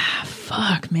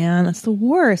 Fuck, man, that's the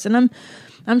worst. And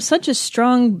I'm such a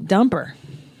strong dumper.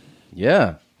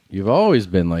 Yeah, you've always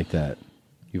been like that.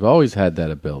 You've always had that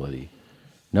ability.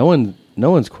 No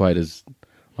one's quite as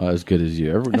good as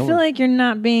you. I feel like you're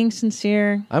not being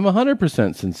sincere. I'm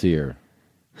 100% sincere.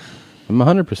 I'm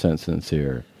 100%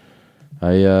 sincere.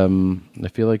 I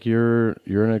feel like you're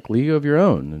in a league of your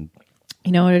own. And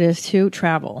you know what it is too?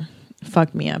 Travel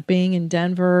fucked me up. Being in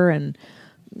Denver and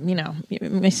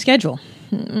my schedule.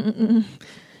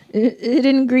 It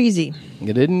isn't greasy.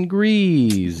 It isn't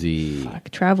greasy. Fuck,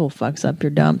 travel fucks up your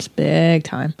dumps big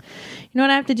time. You know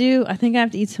what I have to do? I think I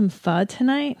have to eat some pho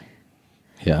tonight.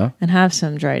 Yeah. And have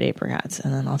some dried apricots,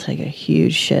 and then I'll take a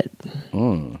huge shit.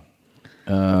 Hey,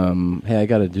 I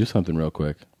got to do something real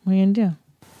quick. What are you gonna do?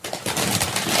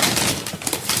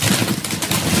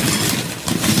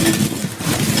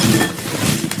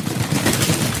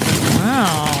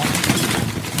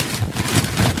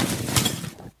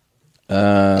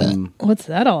 What's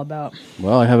that all about?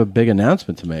 Well, I have a big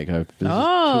announcement to make. This is 2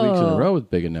 weeks in a row with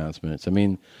big announcements. I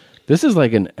mean, this is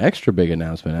like an extra big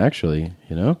announcement, actually,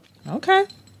 Okay.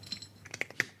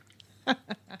 I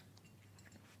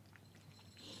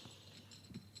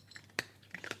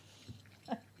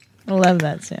love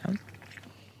that sound.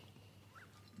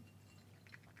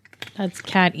 That's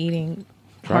cat eating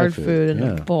hard food in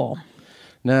a bowl.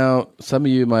 Now, some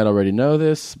of you might already know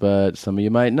this, but some of you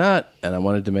might not, and I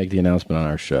wanted to make the announcement on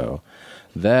our show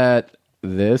that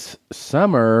this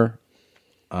summer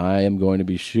I am going to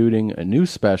be shooting a new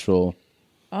special.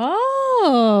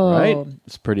 Oh. Right?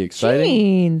 It's pretty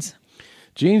exciting.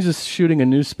 Jeans is shooting a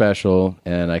new special,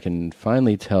 and I can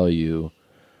finally tell you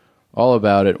all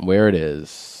about it and where it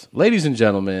is. Ladies and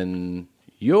gentlemen,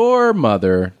 your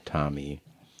mother, Tommy,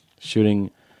 shooting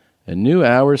a new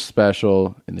hour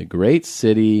special in the great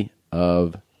city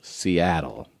of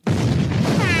Seattle.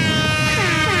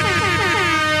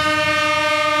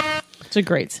 It's a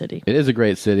great city. It is a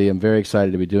great city. I'm very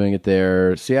excited to be doing it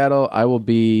there. Seattle, I will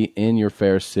be in your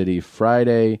fair city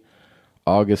Friday,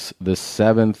 August the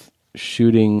 7th,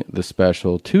 shooting the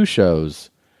special. 2 shows,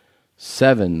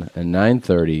 7 and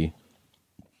 9:30.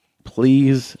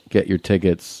 Please get your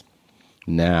tickets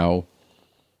now.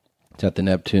 It's at the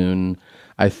Neptune.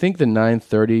 I think the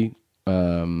 9:30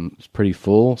 is pretty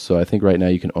full, so I think right now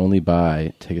you can only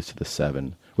buy tickets to the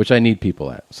 7, which I need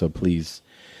people at. So please,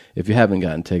 if you haven't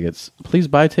gotten tickets, please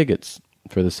buy tickets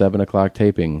for the 7 o'clock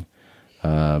taping.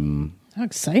 How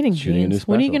exciting, Jeans.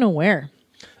 What are you going to wear?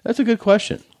 That's a good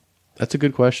question. You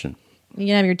going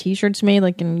to have your T-shirts made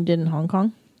like you did in Hong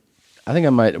Kong? I think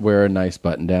I might wear a nice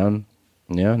button-down.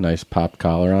 Yeah, nice popped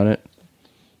collar on it.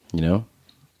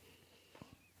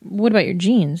 What about your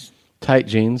jeans? Tight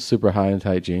jeans, super high and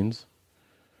tight jeans.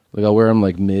 Like I'll wear them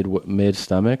like mid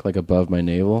stomach, like above my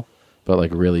navel, but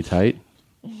like really tight.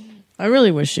 I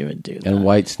really wish you would do that. And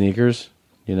white sneakers,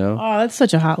 Oh, that's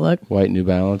such a hot look. White New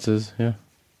Balances, yeah.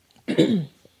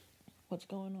 What's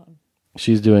going on?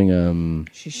 She's doing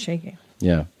She's shaking.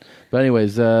 Yeah. But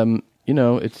anyways,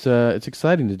 it's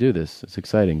exciting to do this. It's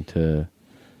exciting to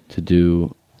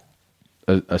do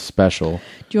a special.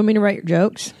 Do you want me to write your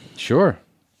jokes? Sure.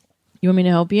 You want me to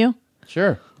help you?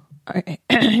 Sure. All right.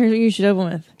 Here's what you should open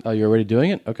with. Oh, you're already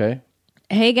doing it? Okay.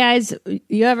 Hey, guys,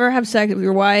 you ever have sex with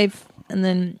your wife and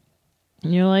then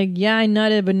you're like, yeah, I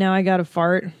nutted, but now I got to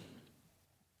fart?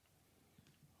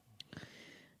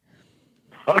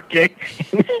 Okay.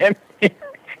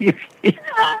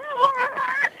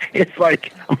 It's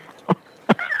like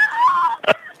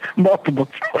multiple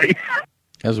choice.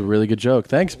 That was a really good joke.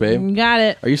 Thanks, babe. You got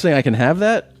it. Are you saying I can have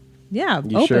that? Yeah.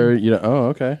 You sure? Oh,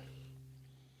 okay.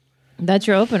 That's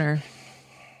your opener.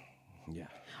 Yeah.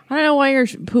 I don't know why you're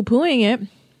poo-pooing it.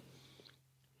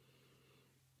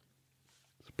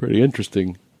 It's pretty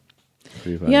interesting.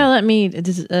 Pretty funny. Yeah, let me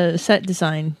set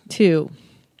design too.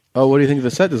 Oh, what do you think the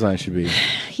set design should be?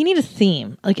 You need a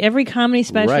theme. Like every comedy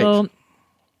special,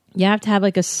 you have to have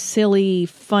like a silly,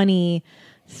 funny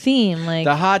theme, like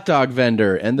the hot dog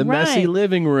vendor and the messy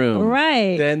living room,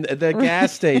 right? Then the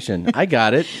gas station. I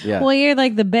got it. Yeah. Well, you're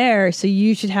like the bear, so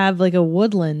you should have like a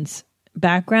woodlands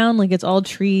background, like it's all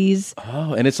trees.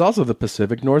 Oh, and it's also the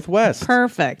Pacific Northwest.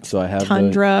 Perfect. So I have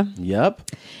tundra.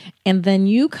 Yep. And then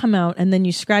you come out, and then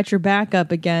you scratch your back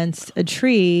up against a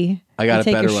tree. I got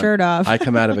take your shirt off. I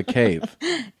come out of a cave.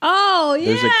 Oh yeah.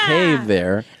 There's a cave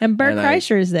there, and Bert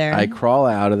Kreischer's there. I crawl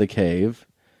out of the cave.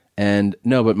 And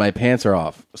no, but my pants are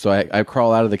off. So I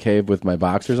crawl out of the cave with my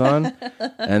boxers on.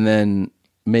 And then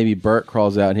maybe Bert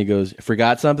crawls out and he goes,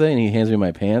 forgot something? And he hands me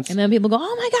my pants. And then people go,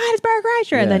 oh my God, it's Bert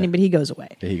Kreischer. Yeah. And then, but he goes away.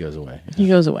 He goes away. He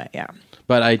goes away, yeah.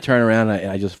 But I turn around and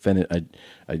I just finish.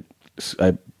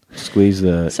 I squeeze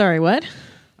the. Sorry, what?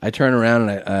 I turn around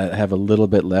and I have a little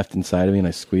bit left inside of me, and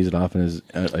I squeeze it off in his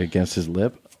against his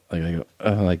lip, like I go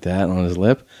like that on his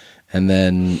lip, and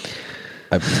then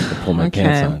I pull my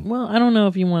pants on. Well, I don't know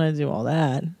if you want to do all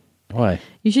that. Why?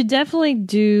 You should definitely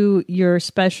do your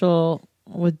special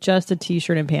with just a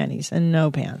t-shirt and panties and no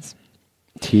pants.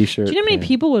 T-shirt. Do you know how many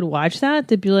people would watch that?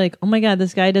 They'd be like, "Oh my god,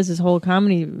 this guy does his whole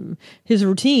comedy, his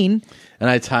routine." And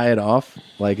I tie it off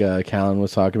like Callan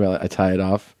was talking about. I tie it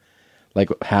off like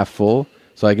half full.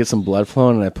 So I get some blood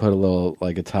flowing, and I put a little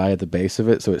like a tie at the base of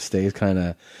it, so it stays kind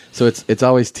of. So it's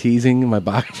always teasing my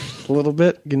boxers a little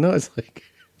bit. You know, it's like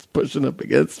it's pushing up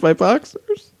against my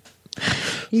boxers.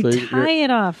 You So tie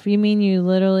it off. You mean you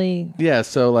literally? Yeah.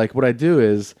 So like what I do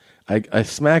is I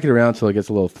smack it around till it gets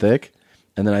a little thick,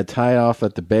 and then I tie it off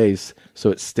at the base,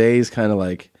 so it stays kind of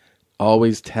like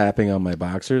always tapping on my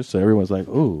boxers. So everyone's like,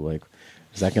 "Ooh, like."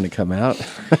 Is that going to come out?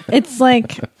 It's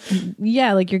like,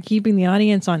 yeah, like you're keeping the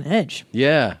audience on edge.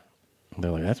 Yeah.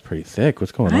 They're like, that's pretty thick.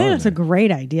 What's going I think on? that's a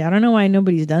great idea. I don't know why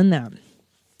nobody's done that.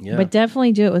 Yeah. But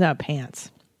definitely do it without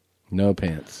pants. No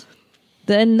pants.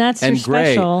 Then that's And your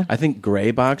gray. special. I think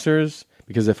gray boxers,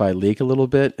 because if I leak a little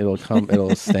bit, it'll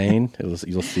stain.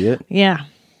 You'll see it. Yeah.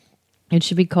 It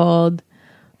should be called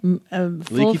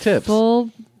Leaky Tips. Full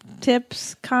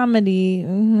Tips Comedy.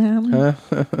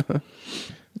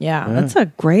 Yeah, that's a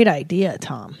great idea,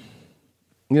 Tom.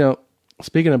 You know,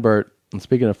 speaking of Bert and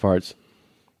speaking of farts,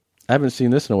 I haven't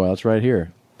seen this in a while. It's right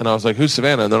here. And I was like, who's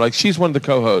Savannah? And they're like, she's one of the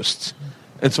co-hosts.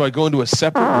 And so I go into a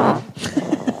separate room.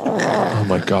 Oh,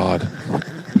 my God.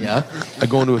 Yeah? I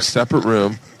go into a separate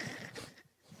room,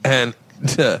 and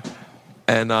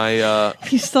I...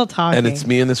 He's still talking. And it's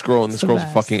me and this girl, and this girl's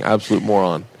a fucking absolute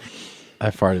moron.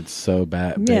 I farted so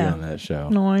big on that show.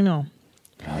 No, I know.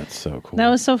 God, that's so cool. That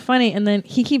was so funny. And then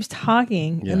he keeps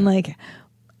talking, and like...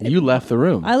 You left the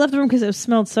room. I left the room because it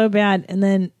smelled so bad. And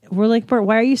then we're like, Bert,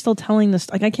 why are you still telling this?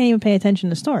 Like, I can't even pay attention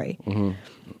to the story.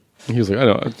 Mm-hmm. He was like, I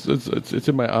know, it's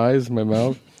in my eyes, my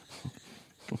mouth.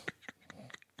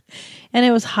 And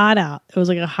it was hot out. It was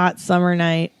like a hot summer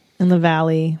night in the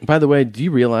valley. By the way, do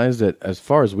you realize that as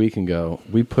far as we can go,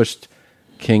 we pushed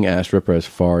King Ash Ripper as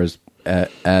far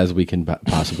as we can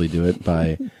possibly do it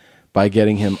by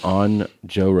getting him on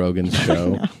Joe Rogan's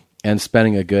show and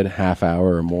spending a good half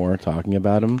hour or more talking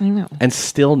about him. I know. And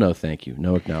still no thank you,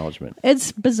 no acknowledgement.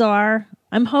 It's bizarre.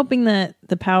 I'm hoping that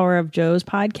the power of Joe's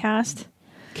podcast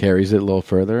carries it a little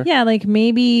further. Yeah, like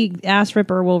maybe Ass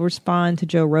Ripper will respond to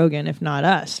Joe Rogan, if not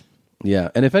us. Yeah,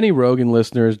 and if any Rogan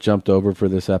listeners jumped over for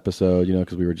this episode,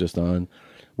 because we were just on,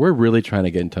 we're really trying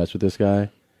to get in touch with this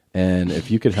guy. And if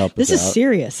you could help us out. This is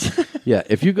serious. Yeah,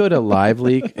 if you go to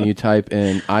LiveLeak and you type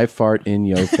in "I fart in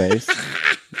yo face,"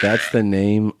 that's the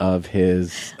name of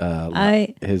his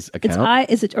account.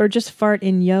 Is it or just fart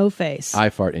in yo face? I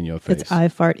fart in yo face. It's I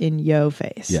fart in yo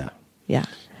face. Yeah, yeah.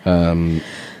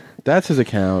 That's his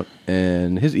account,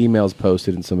 and his email's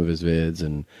posted in some of his vids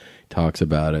and talks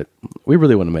about it. We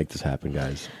really want to make this happen,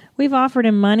 guys. We've offered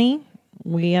him money.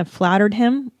 We have flattered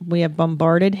him. We have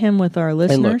bombarded him with our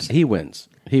listeners. And look, he wins.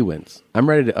 He wins. I'm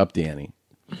ready to up the ante.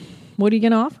 What are you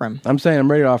going to offer him? I'm saying I'm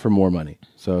ready to offer more money.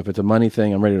 So if it's a money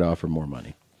thing, I'm ready to offer more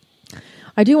money.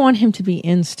 I do want him to be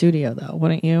in studio, though,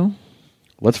 wouldn't you?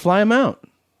 Let's fly him out.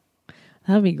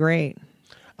 That would be great.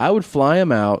 I would fly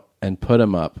him out and put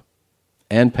him up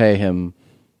and pay him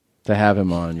to have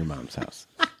him on your mom's house.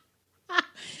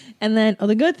 And then,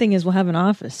 the good thing is we'll have an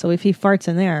office. So if he farts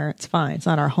in there, it's fine. It's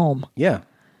not our home. Yeah.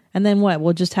 And then what?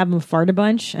 We'll just have him fart a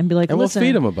bunch and be like, and listen, we'll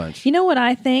feed him a bunch. You know what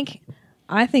I think?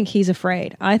 I think he's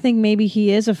afraid. I think maybe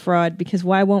he is a fraud because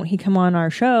why won't he come on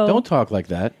our show? Don't talk like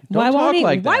that. Don't why talk won't he,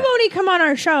 like that. Why won't he come on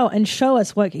our show and show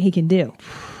us what he can do?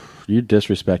 You're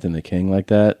disrespecting the king like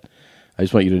that. I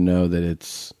just want you to know that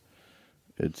it's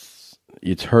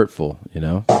hurtful,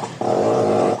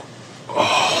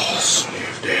 Oh,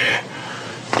 sniffed it.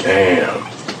 Damn.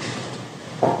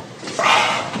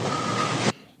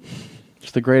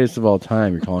 It's the greatest of all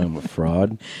time. You're calling him a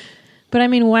fraud. But I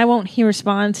mean, why won't he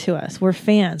respond to us? We're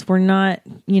fans. We're not,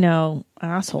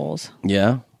 assholes.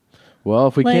 Yeah. Well,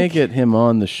 if we can't get him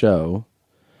on the show,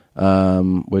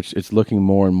 which it's looking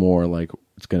more and more like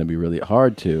it's going to be really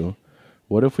hard to,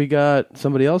 what if we got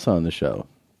somebody else on the show?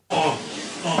 I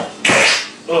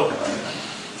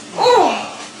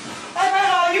bet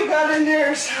all you got in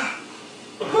there is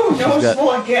nose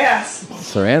full of gas.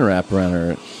 Saran wrap around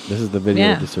her. This is the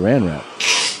video of the saran wrap.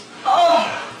 Oh,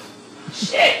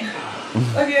 shit.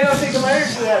 Okay, I don't take a lighter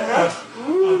to that, huh?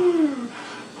 Ooh.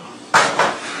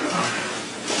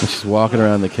 She's Just walking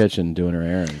around the kitchen doing her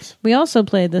errands. We also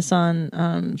played this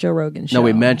on Joe Rogan's show. No,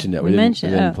 we mentioned it. We didn't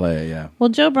it. play it, yeah. Well,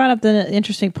 Joe brought up the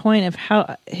interesting point of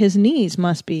how his knees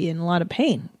must be in a lot of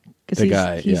pain.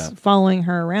 Because he's following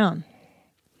her around.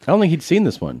 I don't think he'd seen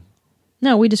this one.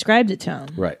 No, we described it to him.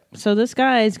 Right. So this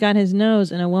guy's got his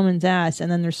nose in a woman's ass,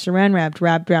 and then there's saran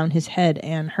wrapped around his head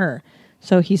and her.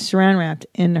 So he's saran wrapped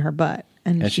into her butt,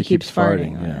 and she keeps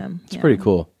farting on him. It's pretty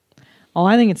cool. Oh,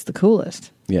 I think it's the coolest.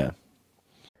 Yeah.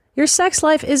 Your sex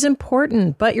life is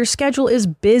important, but your schedule is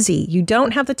busy. You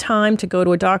don't have the time to go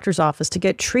to a doctor's office to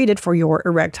get treated for your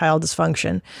erectile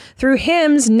dysfunction. Through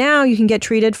HIMS, now you can get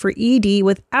treated for ED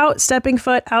without stepping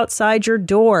foot outside your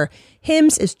door.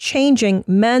 HIMS is changing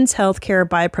men's health care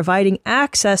by providing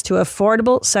access to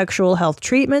affordable sexual health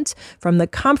treatments from the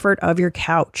comfort of your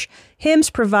couch.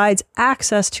 HIMS provides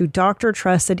access to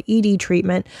doctor-trusted ED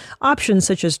treatment options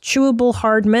such as chewable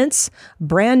hard mints,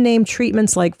 brand name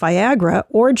treatments like Viagra,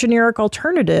 or generic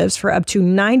alternatives for up to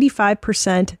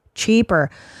 95%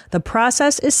 cheaper. The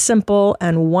process is simple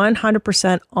and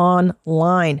 100%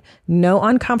 online. No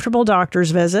uncomfortable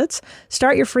doctor's visits.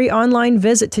 Start your free online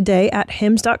visit today at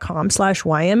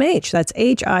hims.com/YMH. That's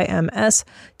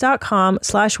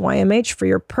HIMS.com/YMH for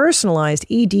your personalized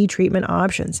ED treatment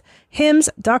options.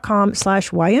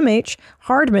 hims.com/YMH.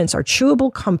 Hard mints are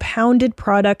chewable compounded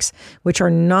products which are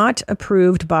not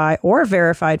approved by or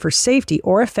verified for safety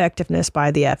or effectiveness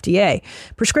by the FDA.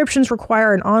 Prescriptions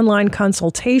require an online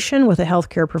consultation with a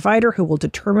healthcare provider who will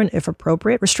determine if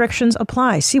appropriate. Restrictions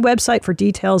apply. See website for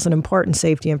details and important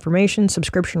safety information.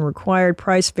 Subscription required.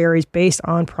 Price varies based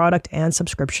on product and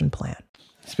subscription plan.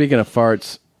 Speaking of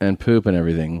farts and poop and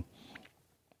everything,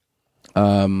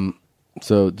 so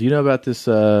do you know about this?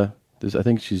 I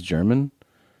think she's German.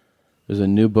 There's a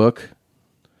new book.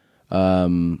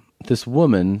 This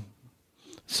woman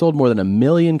sold more than 1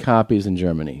 million copies in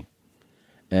Germany,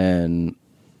 and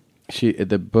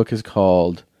the book is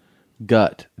called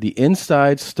Gut: The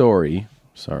Inside Story.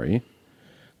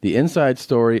 The Inside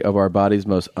Story of Our Body's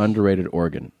Most Underrated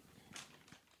Organ.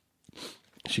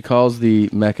 She calls the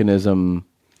mechanism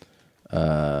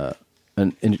an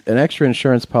extra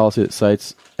insurance policy that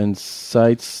cites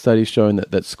studies showing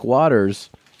that squatters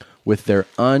with their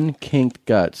unkinked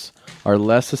guts are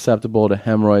less susceptible to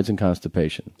hemorrhoids and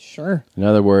constipation. Sure. In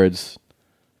other words,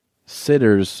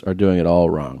 sitters are doing it all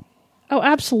wrong. Oh,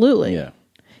 absolutely. Yeah.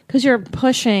 Because you're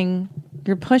pushing.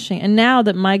 And now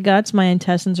that my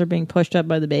intestines are being pushed up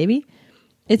by the baby,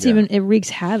 it wreaks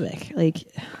havoc. Like,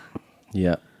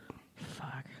 yeah.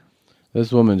 Fuck.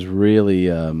 This woman's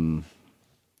really, I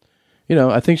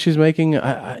think she's making,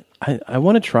 I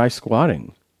want to try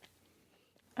squatting.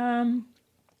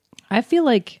 I feel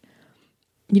like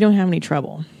you don't have any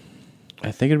trouble.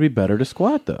 I think it'd be better to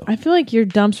squat, though. I feel like your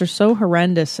dumps are so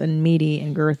horrendous and meaty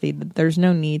and girthy that there's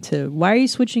no need to. Why are you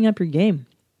switching up your game?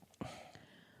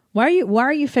 Why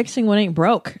are you fixing what ain't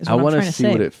broke? I want to see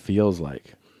what it feels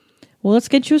like. Well, let's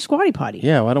get you a squatty potty.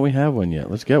 Yeah, why don't we have one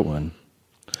yet? Let's get one.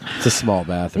 It's a small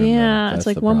bathroom. Yeah, it's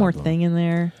like one more thing in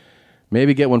there.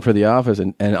 Maybe get one for the office,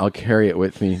 and I'll carry it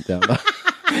with me down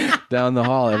down the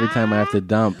hall every time I have to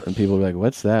dump. And people will be like,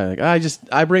 "What's that?" Like,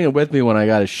 I bring it with me when I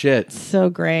got to shit. So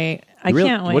great! I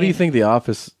can't wait. What do you think the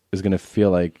office is going to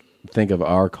feel like? Think of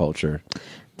our culture.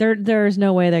 There's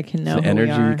no way they can know who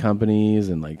energy we are. companies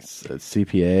and like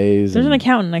CPAs. There's an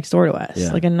accountant next door to us,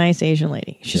 Yeah. like a nice Asian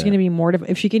lady. She's going to be mortified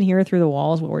if she can hear through the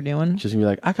walls what we're doing. She's gonna be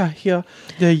like, I can hear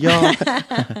the y'all.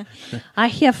 I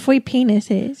hear free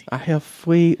penises. I hear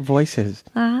free voices.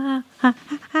 I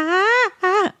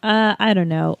don't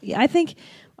know. I think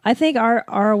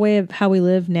our way of how we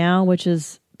live now, which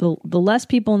is the less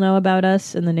people know about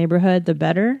us in the neighborhood, the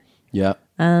better. Yeah.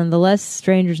 And the less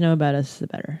strangers know about us, the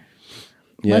better.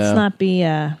 Yeah. Let's not be.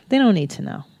 They don't need to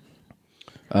know.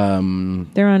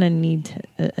 They're on a need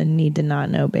to not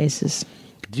know basis.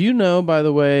 Do you know, by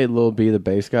the way, Lil B, the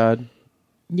bass god?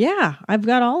 Yeah, I've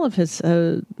got all of his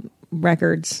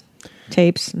records,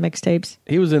 tapes, mixtapes.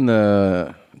 He was in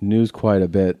the news quite a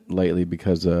bit lately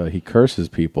because he curses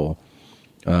people,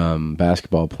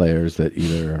 basketball players that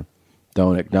either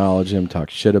don't acknowledge him, talk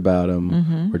shit about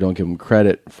him, or don't give him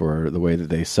credit for the way that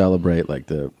they celebrate, like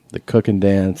the cooking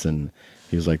dance. And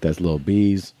he was like, that's Lil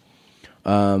B's.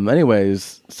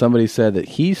 Anyways, somebody said that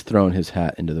he's thrown his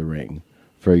hat into the ring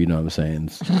for, you know what I'm saying.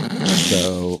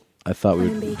 So I thought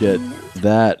we'd get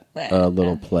that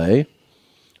little play.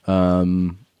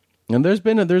 And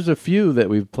there's a few that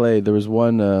we've played. There was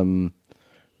one a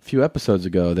few episodes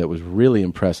ago that was really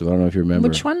impressive. I don't know if you remember.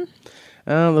 Which one?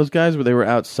 Those guys they were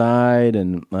outside,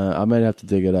 and I might have to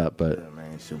dig it up. But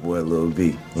man, it's your boy Lil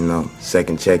B.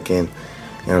 Second check-in.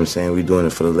 what I'm saying? We doing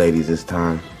it for the ladies this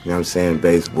time. You know what I'm saying?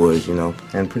 Bass boys, you know.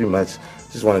 And pretty much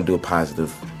just want to do a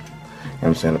positive, you know what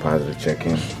I'm saying, a positive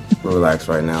check-in. Relax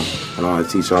right now. And I want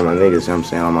to teach all my niggas, you know what I'm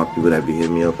saying, all my people that be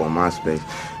hitting me up on MySpace.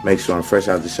 Make sure I'm fresh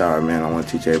out the shower, man. I want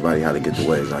to teach everybody how to get the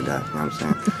waves I got, you know what I'm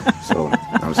saying? So, you know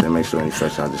what I'm saying, make sure when you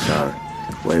fresh out the shower,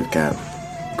 wave cap,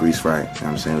 grease right, you know what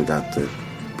I'm saying? We got the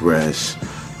brush,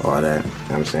 all that, you know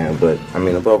what I'm saying? But, I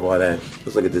mean, above all that,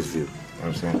 let's look at this view, you know what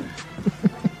I'm saying?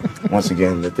 Once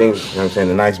again, the things, you know what I'm saying,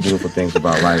 the nice, beautiful things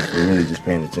about life, we're really just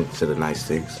paying attention to the nice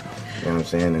things. You know what I'm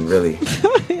saying? And really,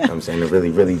 you know what I'm saying, they're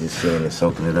really just seeing it,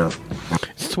 soaking it up.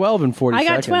 It's 12 and 40 I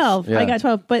got seconds. 12. Yeah. I got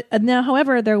 12. But now,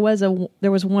 however, there was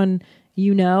one,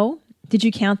 you know. Did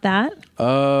you count that?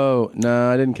 Oh,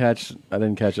 no, I didn't catch it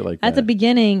like that. At the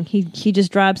beginning, he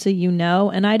just drops a you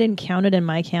know, and I didn't count it in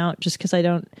my count just because I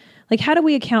don't, like, how do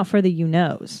we account for the you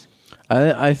knows?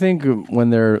 I think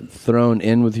when they're thrown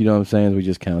in with, you know what I'm saying, we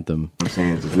just count them. I'm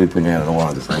saying, just really putting it out of the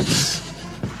wall, just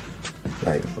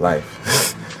like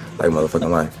life. Like motherfucking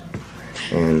life.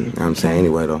 And you know what I'm saying,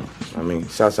 anyway though, I mean,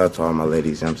 shouts out to all my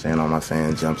ladies, you know what I'm saying, all my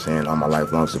fans, you know what I'm saying, all my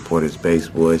lifelong supporters, bass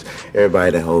boys,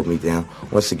 everybody that hold me down.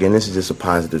 Once again, this is just a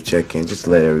positive check-in, just to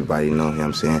let everybody know, you know what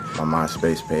I'm saying, my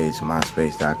MySpace page,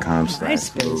 myspace.com/.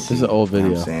 This is an old video.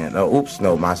 You know what I'm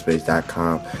saying?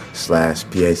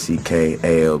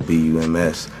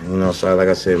 myspace.com/PACKALBUMS. You know, so like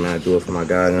I said, man, I do it for my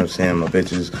guys, you know what I'm saying, my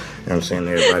bitches, you know what I'm saying,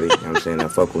 everybody, you know what I'm saying,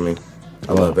 that fuck with me.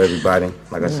 I love everybody.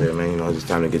 Like I said, man, you know, it's just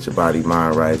time to get your body,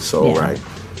 mind right, soul right.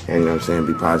 And, you know what I'm saying,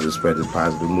 be positive, spread this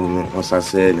positive movement. Once I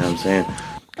said, you know what I'm saying?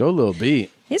 Go Lil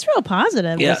B. He's real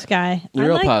positive, this guy. I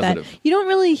Real like positive. that. You don't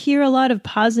really hear a lot of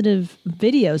positive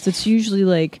videos. It's usually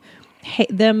like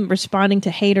them responding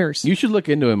to haters. You should look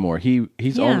into him more. He's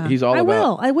all about...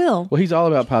 I will. Well, he's all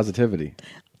about positivity.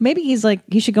 Maybe he's like,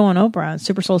 he should go on Oprah on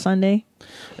Super Soul Sunday.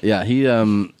 Yeah,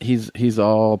 he's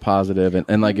all positive,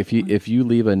 and like if you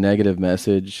leave a negative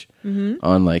message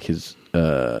on like his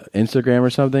Instagram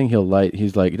or something, he doesn't like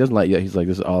yet. He's like,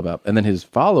 this is all about, and then his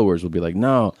followers will be like,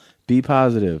 no, be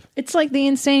positive. It's like the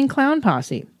Insane Clown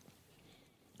Posse.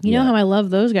 You know how I love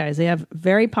those guys. They have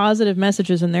very positive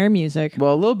messages in their music.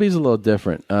 Well, Lil B's a little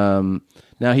different.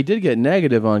 Now, he did get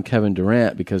negative on Kevin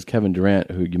Durant because Kevin Durant,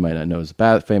 who you might not know is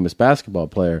a famous basketball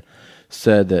player,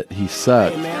 said that he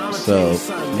sucked. So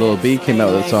Lil B came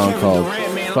out with a song called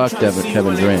Fuck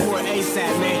Kevin Durant.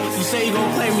 You say you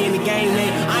gonna play me in the game,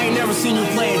 man. I ain't never seen you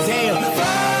play a damn.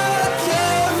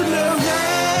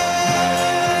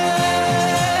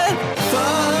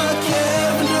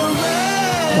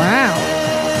 Wow.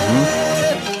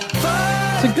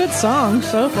 It's a good song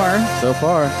so far. So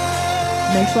far.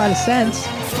 Makes a lot of sense.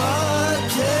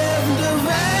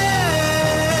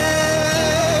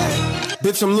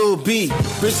 Bitch, I'm Lil B.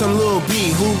 Bitch, I'm Lil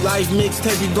B. Who life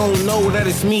mixtape, you gon' know that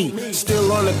it's me. Still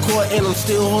on the court and I'm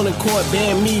still on the court.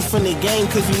 Ban me from the game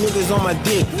cause you niggas on my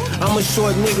dick. I'm a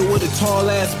short nigga with a tall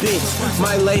ass bitch.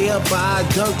 Might lay up, but I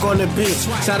dunk on the bitch.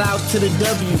 Shout out to the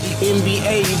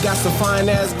WNBA. You got some fine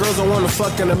ass girls I wanna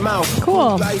fuck in the mouth.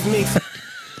 Cool. Life mix.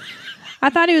 I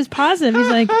thought he was positive.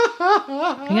 He's like,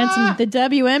 I got some, the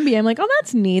WNBA. I'm like, oh,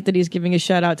 that's neat that he's giving a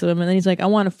shout out to them. And then he's like, I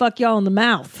want to fuck y'all in the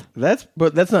mouth.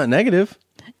 But that's not negative.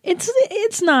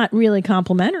 It's not really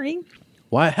complimentary.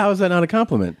 Why? How is that not a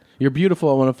compliment? You're beautiful.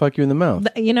 I want to fuck you in the mouth.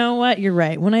 You know what? You're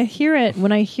right. When I hear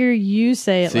you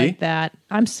say it like that,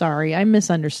 I'm sorry. I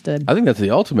misunderstood. I think that's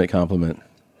the ultimate compliment.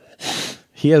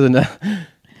 He has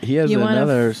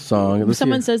another song. If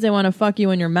someone says they want to fuck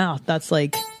you in your mouth, that's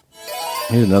like...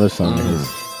 Here's another song.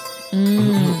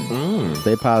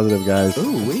 Stay positive, guys.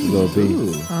 Lil B. Hey,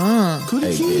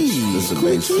 bitch, this is a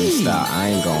big freestyle. I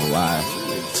ain't gonna lie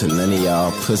to none of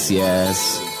y'all pussy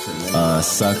ass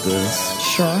suckers.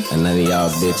 Sure. And none of y'all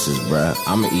bitches, bruh.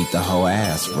 I'ma eat the whole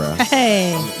ass, bruh.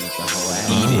 Hey.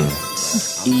 Eat it.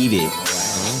 Eat it.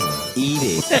 Eat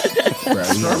it.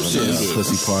 Bruh, we having a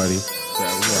pussy party.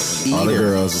 All the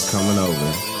girls is coming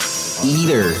over.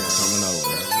 Eater.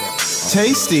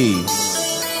 Tasty.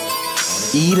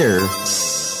 Eater.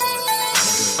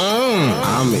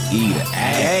 I'ma eat an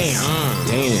ass.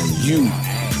 Damn, you.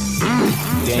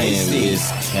 Damn,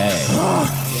 this cat.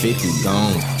 50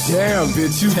 gone. Damn,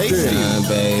 bitch, you Young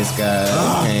bass guy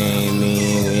came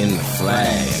in the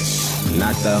flash.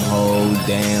 Not the whole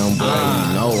damn boy.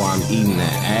 You know I'm eating the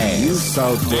ass. You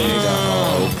so big a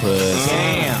whole puss.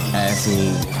 Damn. Ask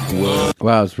me what.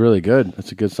 Wow, it's really good.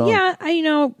 It's a good song. Yeah, I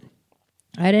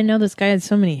didn't know this guy had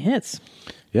so many hits.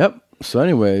 Yep. So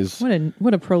anyways.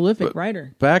 What a prolific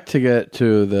writer. Back to get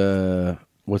to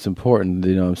what's important,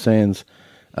 you know what I'm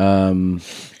saying?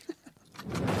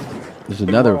 There's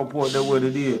another. Report that what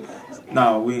it is.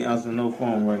 No, we ain't answering no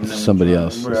phone right now. Somebody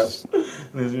else. Let's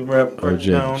rap.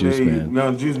 OJ, Juice Man.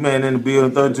 Young Juice Man in the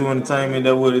building. 32 Entertainment.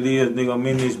 That what it is. Nigga, I'm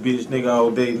in this bitch. Nigga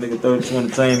all day. Nigga, 32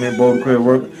 Entertainment. Boulder Crib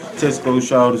work. Tesco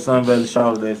Shaw. The Sun Valley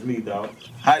Shaw. That's me, dog.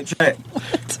 High track.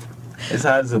 It's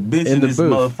hot as a bitch in this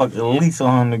booth. Motherfucker. At least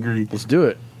 100 degrees. Let's do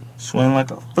it. Swing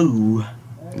like a fool.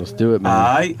 Let's do it, man. All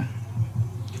right.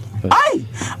 Aye.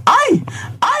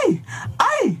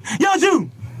 Yo,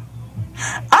 Jude.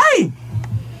 Aye.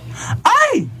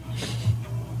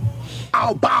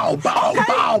 Ow, bow, bow,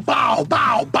 bow, bow,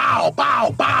 bow, bow, bow,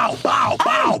 bow, bow,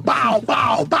 bow, bow,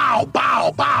 bow, bow,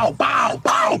 bow, bow, bow,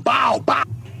 bow, bow, bow.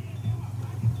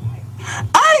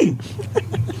 Aye.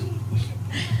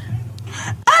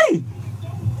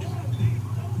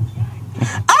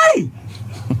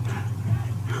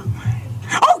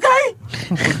 Okay.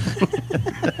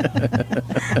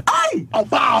 Aye. Oh,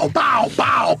 bow, bow,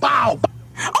 bow, bow.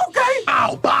 Okay.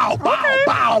 Bow, bow, bow,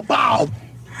 bow, bow.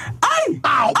 Aye.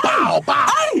 Bow, bow, bow.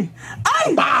 Aye.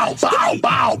 Bow, bow,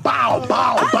 bow, bow,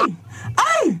 bow, bow.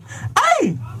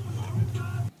 Aye.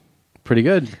 Pretty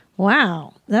good.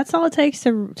 Wow, that's all it takes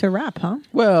to rap, huh?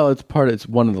 Well, it's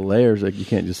one of the layers. Like, you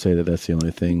can't just say that that's the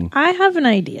only thing. I have an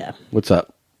idea. What's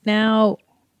up? Now,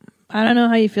 I don't know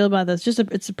how you feel about this.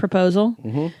 It's a proposal.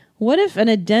 Mm-hmm. What if an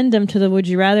addendum to the Would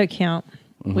You Rather count,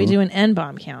 we do an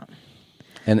N-bomb count?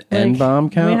 An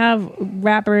N-bomb count? We have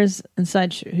rappers and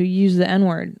such who use the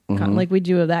N-word, like we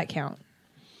do of that count.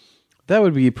 That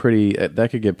would be pretty, that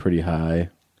could get pretty high.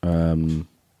 I don't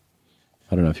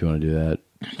know if you want to do that.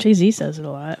 Jay-Z says it a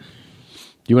lot.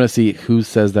 You want to see who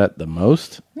says that the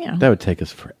most? Yeah. That would take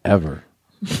us forever.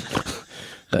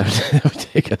 That would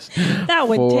take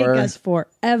us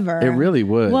forever. It really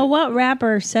would. Well, what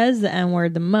rapper says the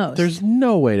N-word the most? There's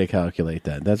no way to calculate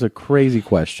that. That's a crazy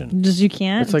question. Just you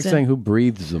can't? It's like saying who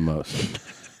breathes the most.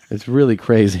 It's really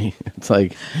crazy. It's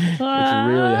like, it's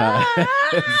really high.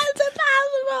 It's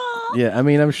impossible. Yeah, I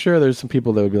mean, I'm sure there's some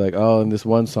people that would be like, oh, in this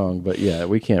one song, but yeah,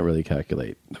 we can't really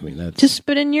calculate. I mean, that's... Just,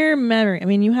 but in your memory, I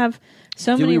mean, you have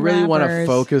so many Do we really want to rappers.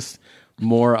 focus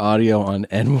more audio on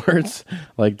N-words?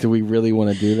 Like, do we really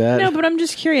want to do that? No, but I'm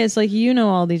just curious, like, you know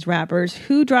all these rappers.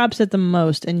 Who drops it the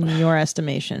most in your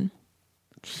estimation?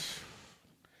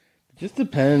 Just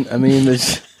depend. I mean,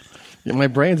 my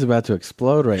brain's about to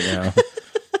explode right now.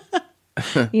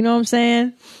 You know what I'm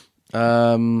saying?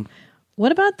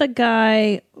 What about the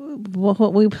guy?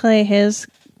 What we play his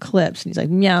clips, and he's like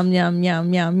meow meow meow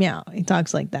meow meow. He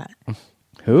talks like that.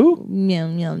 Who? Meow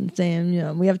meow saying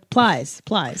meow. We have Plies.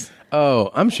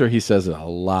 Oh, I'm sure he says it a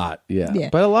lot. Yeah,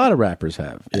 but a lot of rappers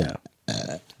have. Yeah,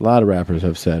 a lot of rappers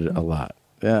have said it a lot.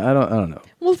 Yeah, I don't know.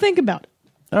 Well, think about it.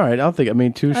 All right, I'll think. I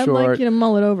mean, Too I'd Short. like you to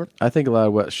mull it over. I think a lot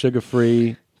of what Sugar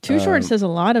Free. Too Short says a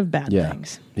lot of bad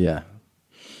things. Yeah.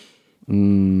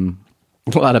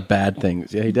 A lot of bad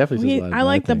things. Yeah, he definitely says a lot of bad I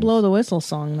like the things. Blow the Whistle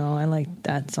song, though. I like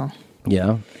that song.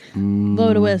 Yeah.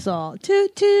 Blow the whistle.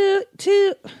 Toot, toot,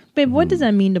 toot. Babe, what does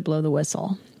that mean to blow the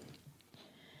whistle?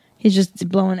 He's just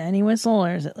blowing any whistle,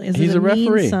 or is it He's a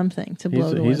referee. mean something to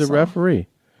blow the whistle? He's a referee.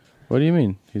 What do you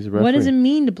mean? He's a referee. What does it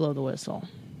mean to blow the whistle?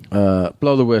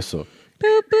 Blow the whistle.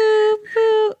 Boop, boop,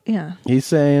 boop. Yeah. He's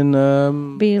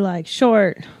saying... Be like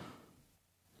short.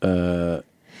 I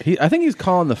think he's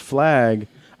calling the flag...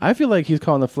 I feel like he's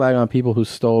calling the flag on people who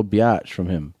stole biatch from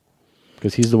him.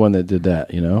 Because he's the one that did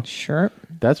that, you know? Sure.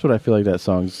 That's what I feel like that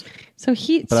song's... So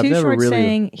Too Short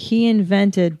saying he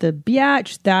invented the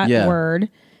biatch, that word,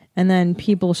 and then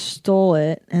people stole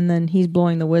it, and then he's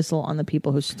blowing the whistle on the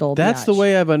people who stole That's biatch. the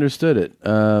way I've understood it.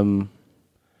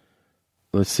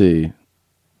 Let's see.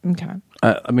 Okay.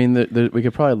 I mean, we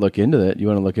could probably look into that. You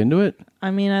want to look into it?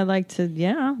 I mean, I'd like to,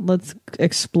 let's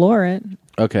explore it.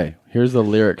 Okay, here's the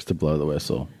lyrics to Blow the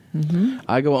Whistle. Mm-hmm.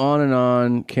 I go on and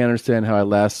on, can't understand how I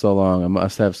last so long. I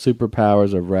must have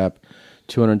superpowers. I've rapped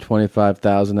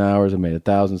 225,000 hours. I made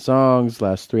 1,000 songs,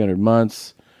 last 300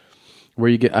 months.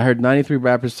 I heard 93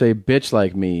 rappers say bitch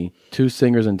like me, 2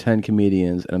 singers and 10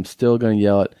 comedians, and I'm still going to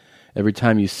yell it every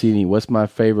time you see me. What's my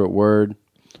favorite word?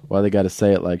 Why they got to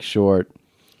say it like short?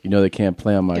 You know they can't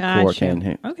play on my court.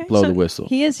 Can't blow the whistle.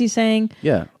 He's saying...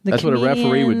 Yeah, that's what a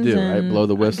referee would do, right? Blow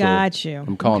the whistle. Got you.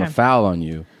 I'm calling a foul on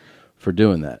you for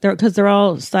doing that. Because they're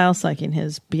all style sucking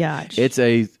his biatch. It's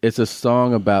a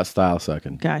song about style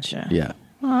sucking. Gotcha. Yeah.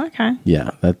 Oh, okay. Yeah,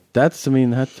 that's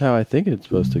how I think it's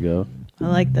supposed to go. I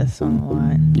like this song a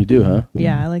lot. You do, huh?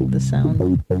 Yeah, I like the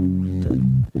sound.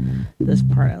 This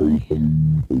part I like.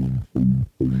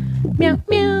 Meow,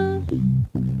 meow.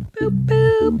 Boop,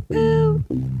 boop, boop.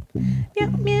 Meow,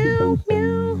 meow,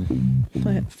 meow.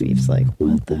 Fief's like,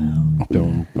 what the hell?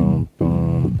 Dum, bum,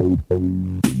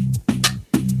 bum.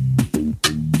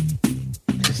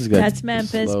 has got That's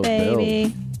Memphis, slow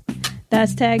baby.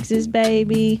 That's Texas,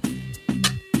 baby.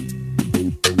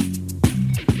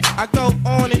 I go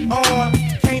on and on,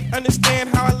 can't understand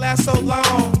how I last so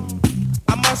long.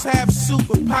 I must have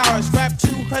superpowers, rap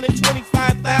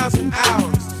 225,000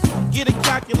 hours. Get a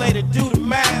calculator, do the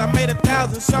math. I made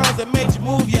 1,000 songs that made you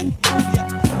move, yeah.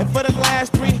 And for the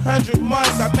last 300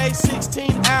 months, I made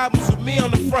 16 albums with me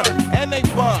on the front, and they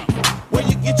bump. Where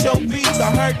you get your beats?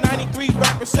 I heard 93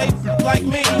 rappers say like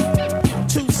me.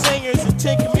 2 singers and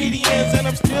 10 comedians, and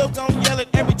I'm still gonna yell it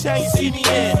every time you see me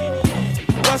in.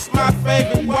 What's my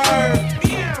favorite word?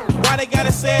 Why they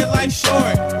gotta say it like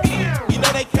short? You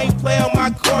know they can't play on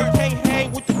my court, can't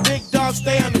hang with the big dogs,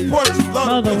 stay on the porch.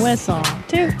 Oh, the whistle.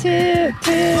 Toot, toot,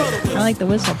 toot. I like the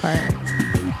whistle part.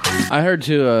 I heard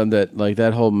too that like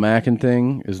that whole Mackin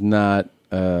thing is not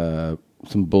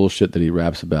some bullshit that he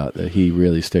raps about. That he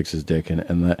really sticks his dick in it,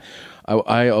 and that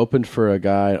I opened for a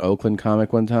guy, an Oakland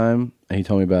comic, one time, and he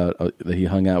told me about that he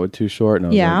hung out with Too Short, and I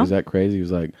was like, "Is that crazy?" He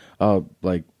was like, "Oh,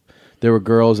 like there were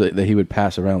girls that he would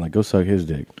pass around, like go suck his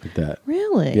dick, like that."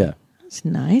 Really? Yeah, that's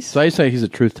nice. So I say he's a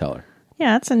truth teller.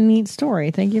 Yeah, that's a neat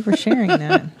story. Thank you for sharing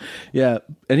that. Yeah,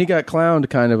 and he got clowned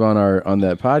kind of on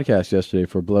that podcast yesterday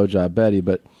for Blowjob Betty.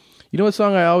 But you know what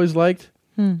song I always liked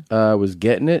was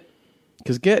 "Getting It,"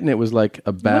 because "Getting It" was like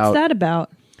about What's that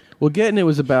about? Well, "Getting It"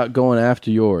 was about going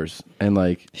after yours and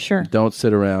like don't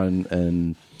sit around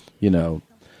and you know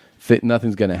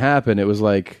nothing's gonna happen. It was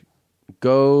like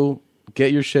go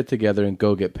get your shit together and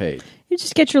go get paid. You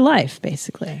just get your life,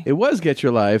 basically. It was Get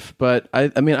Your Life, but I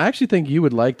mean I actually think you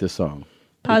would like this song.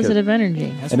 Positive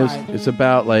energy. And it's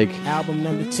about like Album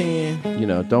number 10. you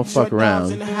know, don't fuck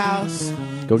around. In the house.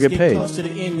 Go get paid. close to the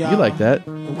end, You y'all. like that?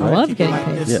 And Right? we'll love keep it getting like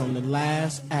paid. this Yeah. on the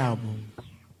last album.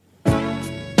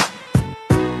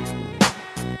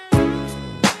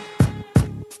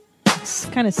 It's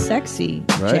kind of sexy,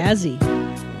 Right? jazzy.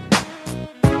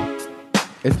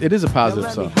 It is a positive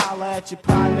Let song. me holler at your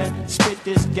partner, spit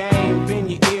this game,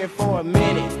 bend your ear for a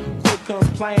minute. Quit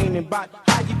complaining about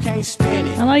how you can't spin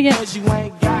it. I like it. Cause you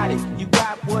ain't got it. You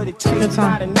got what it takes,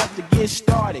 not enough to get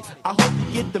started. I hope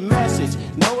you get the message.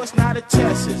 No, it's not a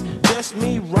test. It's just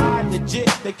me riding legit.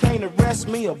 They can't arrest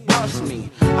me or bust me.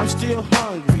 I'm still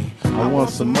hungry. I want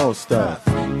some more stuff.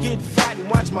 Get fat and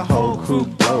watch my whole crew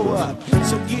blow up.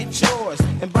 So get yours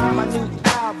and buy my new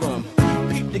album.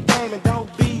 Peep the game and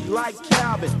don't be like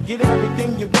Calvin. Get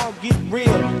everything you want, get real.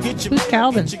 Get your Who's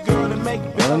Calvin? Get your girl to make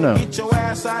I don't know. Get your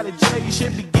ass out of jail. You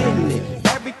should be getting it.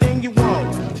 Everything you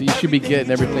want. So you should be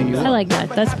getting everything you want. I like that.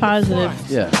 That's positive.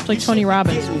 Yeah. It's like Tony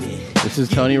Robbins. This is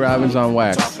Tony Robbins on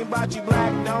wax. Talking about you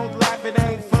black, don't laugh, it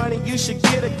ain't funny. You should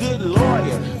get a good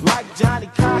lawyer, like Johnny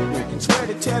Cochran. Swear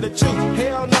to tell the truth.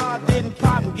 Hell no, I didn't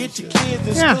pop and get your kids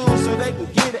in school so they can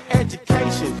get an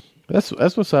education. That's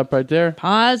what's up right there.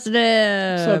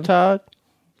 Positive. What's up, Todd?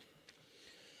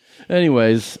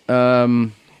 Anyways, I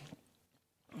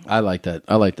like that.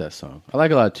 I like that song. I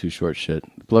like a lot of Too Short shit.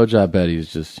 Blowjob Betty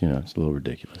is just, you know, it's a little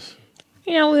ridiculous.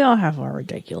 You know, we all have our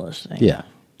ridiculous things. Yeah.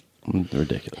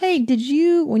 Ridiculous. Hey, did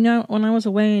you, when I was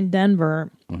away in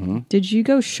Denver, did you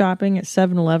go shopping at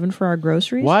 7-Eleven for our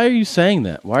groceries? Why are you saying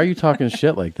that? Why are you talking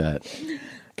shit like that?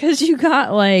 Because you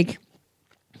got, like,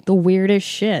 the weirdest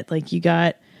shit. Like, you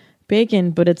got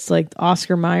bacon, but it's, like,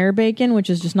 Oscar Mayer bacon, which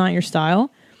is just not your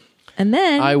style. And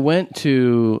then... I went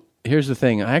to... Here's the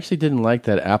thing. I actually didn't like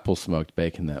that apple smoked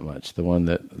bacon that much. The one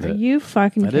that... Are you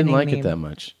fucking I didn't kidding like me? it that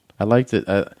much. I liked it.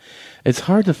 It's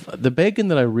hard to... The bacon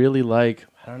that I really like...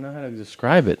 I don't know how to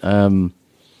describe it.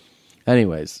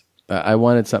 Anyways, I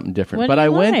wanted something different. What But do I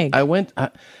you went...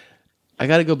 like? I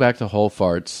got to go back to Whole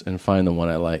Farts and find the one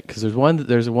I like. Because there's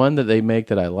one that they make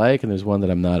that I like, and there's one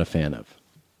that I'm not a fan of.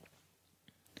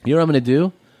 You know what I'm going to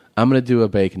do? I'm going to do a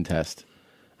bacon test.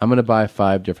 I'm going to buy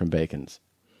 5 different bacons.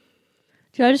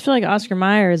 Dude, I just feel like Oscar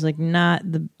Mayer is like not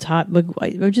the top. Like,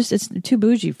 it's too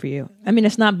bougie for you. I mean,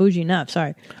 it's not bougie enough.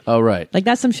 Sorry. Oh, right. Like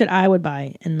that's some shit I would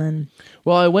buy, and then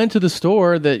Well, I went to the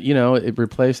store that, you know, it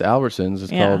replaced Albertsons.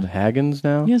 It's Yeah. called Hagen's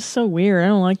now. it's so weird. I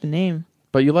don't like the name.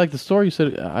 But you like the store? You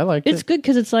said I liked It's it. good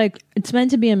because it's like it's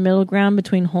meant to be a middle ground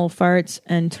between Whole Farts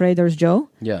and Trader's Joe,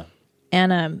 Yeah.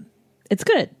 and it's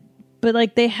good. But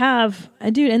like they have,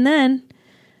 dude, and then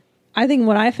I think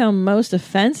what I found most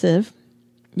offensive.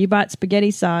 You bought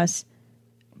spaghetti sauce,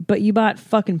 but you bought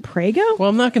fucking Prego? Well,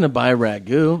 I'm not going to buy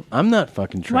ragu. I'm not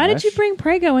fucking trash. Why did you bring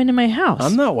Prego into my house?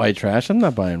 I'm not white trash. I'm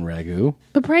not buying ragu.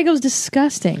 But Prego's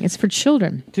disgusting. It's for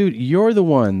children. Dude, you're the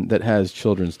one that has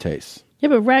children's tastes. Yeah,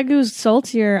 but Ragu's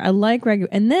saltier. I like Ragu.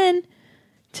 And then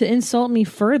to insult me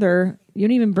further, you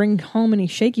didn't even bring home any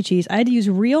shaky cheese. I had to use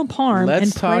real parm Let's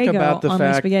and talk Prego about the on my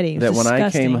fact spaghetti. that when I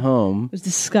came home, it was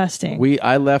disgusting.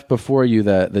 I left before you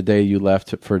the day you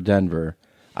left for Denver.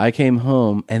 I came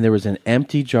home and there was an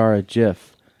empty jar of Jif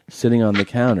sitting on the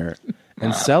counter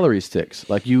and celery sticks.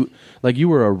 Like you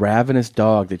were a ravenous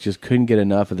dog that just couldn't get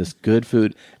enough of this good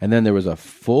food. And then there was a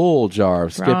full jar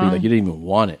of Skippy. Wrong. Like you didn't even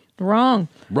want it. Wrong.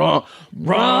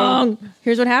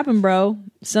 Here's what happened, bro.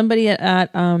 Somebody at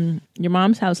your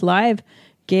mom's house live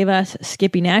gave us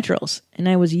Skippy Naturals, and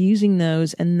I was using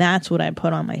those, and that's what I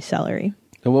put on my celery.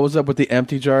 And what was up with the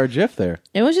empty jar of Jif there?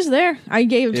 It was just there. I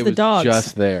gave it to the dogs.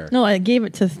 Just there. No, I gave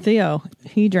it to Theo.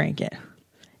 He drank it,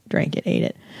 ate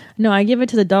it. No, I give it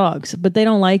to the dogs, but they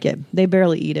don't like it. They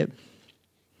barely eat it.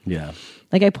 Yeah.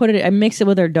 Like I mix it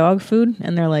with their dog food,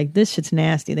 and they're like, "This shit's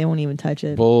nasty." They won't even touch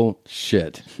it.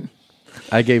 Bullshit.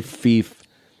 I gave Fief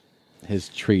his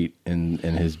treat in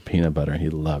his peanut butter, and he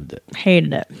loved it.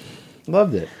 Hated it.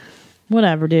 Loved it.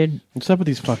 Whatever, dude. What's up with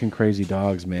these fucking crazy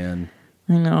dogs, man?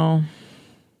 I know.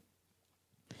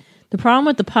 The problem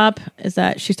with the pup is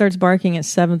that she starts barking at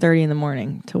 7:30 in the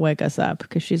morning to wake us up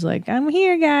because she's like, "I'm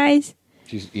here, guys.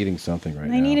 She's eating something right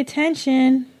now. I need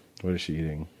attention." What is she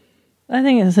eating? I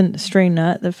think it's a stray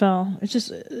nut that fell.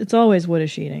 It's always what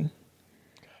is she eating.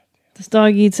 This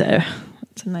dog eats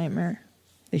it's a nightmare.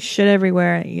 They shit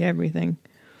everywhere and eat everything.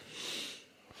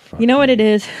 You know what it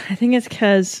is? I think it's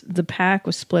because the pack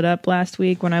was split up last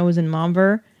week when I was in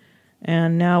Monver,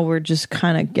 and now we're just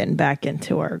kind of getting back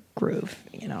into our groove,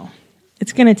 you know.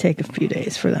 It's going to take a few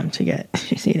days for them to get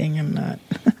she's eating and not.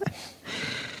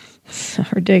 It's so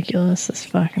ridiculous, this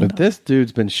fucking But this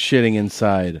dude's been shitting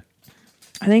inside.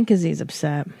 I think because he's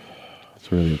upset.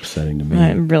 It's really upsetting to me.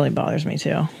 It really bothers me,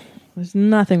 too. There's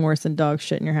nothing worse than dog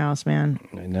shit in your house, man.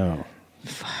 I know.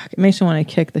 Fuck. It makes me want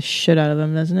to kick the shit out of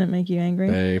them, doesn't it? Make you angry?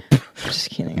 Babe.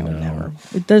 Just kidding. I would never.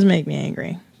 It does make me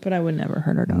angry, but I would never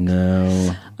hurt our dogs.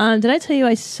 No. Did I tell you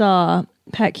I saw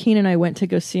Pat Keen and I went to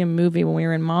go see a movie when we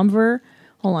were in Monver?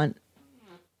 Hold on.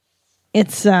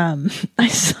 It's I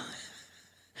saw.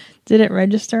 Did it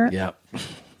register? Yep.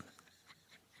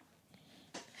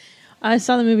 I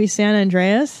saw the movie San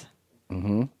Andreas.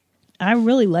 Mm-hmm. I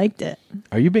really liked it.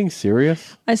 Are you being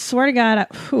serious? I swear to God,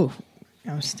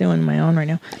 I'm stewing my own right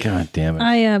now. God damn it!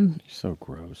 I am. You're so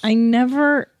gross. I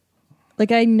never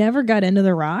got into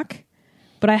The Rock,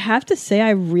 but I have to say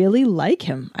I really like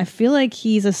him. I feel like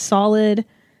he's a solid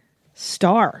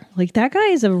star. Like that guy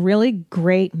is a really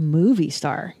great movie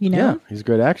star. You know? Yeah, he's a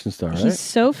great action star. He's right?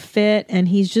 so fit, and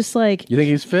he's just like. You think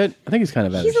he's fit? I think he's kind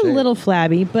of out He's of shape. a little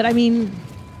flabby, but I mean,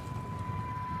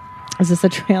 is this a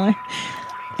trailer?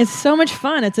 It's so much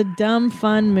fun. It's a dumb,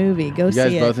 fun movie. Go see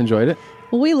it. You guys both enjoyed it?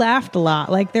 Well, we laughed a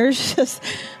lot. Like there's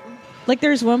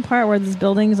one part where this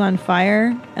building's on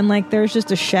fire, and like there's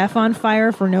just a chef on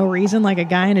fire for no reason, like a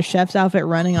guy in a chef's outfit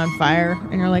running on fire,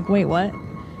 and you're like, wait, what?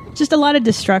 Just a lot of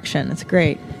destruction. It's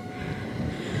great.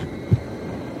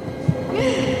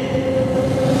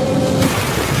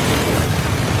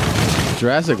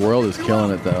 Jurassic World is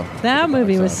killing it, though. That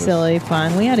movie was silly,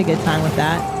 fun. We had a good time with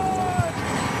that.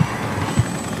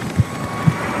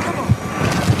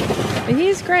 But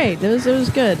he's great. It was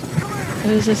good. It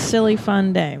was a silly,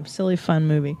 fun day. Silly, fun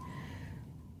movie.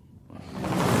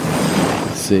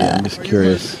 Let's see. I'm just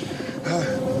curious.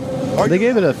 They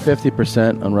gave it a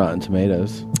 50% on Rotten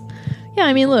Tomatoes. Yeah,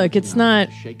 I mean, look, it's not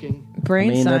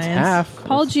brain that's science. half.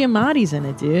 Paul Giamatti's in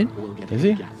it, dude. Is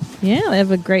he? Yeah, they have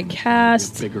a great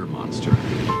cast. Bigger monster.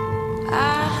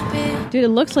 Dude, it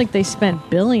looks like they spent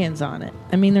billions on it.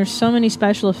 I mean, there's so many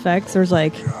special effects. There's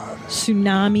like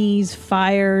tsunamis,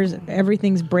 fires,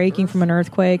 everything's breaking from an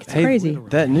earthquake. It's crazy.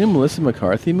 That new Melissa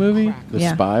McCarthy movie, the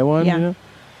Yeah. spy one, Yeah. you know,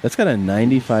 that's got a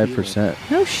 95%.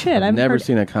 No shit. I've never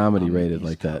seen a comedy rated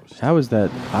like that. How is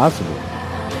that possible?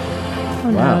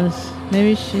 Who Wow. knows?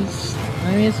 Maybe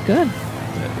it's good.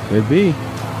 Could be.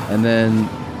 And then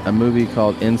a movie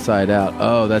called Inside Out.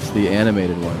 Oh, that's the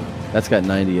animated one. That's got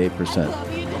 98%.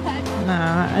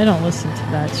 Nah, I don't listen to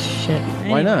that shit.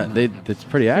 Why Anyway. not? It's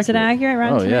pretty accurate. Is it accurate,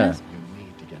 Rotten Oh, yeah. Tomatoes?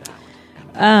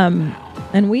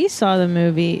 And we saw the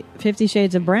movie 50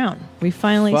 Shades of Brown. We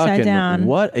finally sat Fucking down.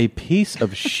 what a piece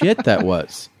of shit that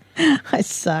was. I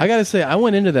suck. I gotta say, I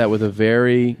went into that with a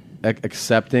very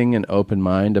accepting and open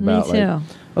mind about Me too. like,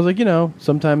 I was like, you know,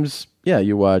 sometimes, yeah,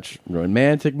 you watch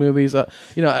romantic movies.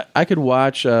 You know, I could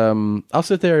watch, I'll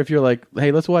sit there if you're like,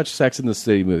 hey, let's watch Sex in the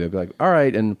City movie. I'd be like, all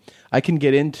right. And I can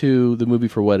get into the movie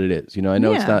for what it is. You know, I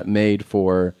know it's Yeah. not made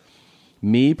for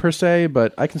me per se,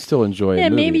 but I can still enjoy Yeah, a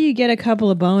movie. maybe you get a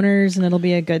couple of boners and it'll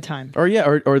be a good time. Or yeah,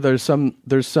 or there's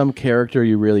some character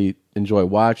you really enjoy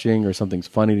watching or something's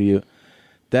funny to you.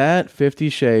 That 50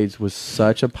 Shades was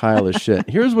such a pile of shit.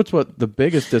 Here's what the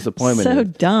biggest disappointment So is.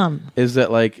 dumb. Is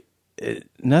that like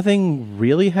nothing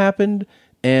really happened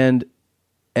and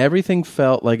everything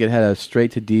felt like it had a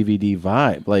straight to DVD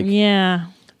vibe. Like Yeah.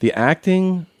 the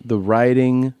acting, the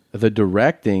writing, the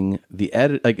directing, the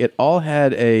edit, like it all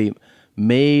had a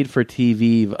made for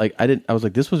TV. Like I was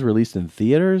like, this was released in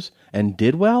theaters and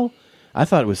did well. I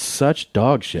thought it was such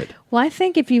dog shit. Well, I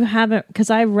think if you haven't, because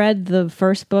I read the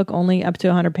first book only up to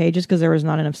 100 pages because there was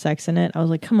not enough sex in it. I was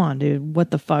like, come on, dude, what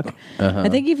the fuck? I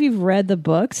think if you've read the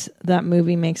books, that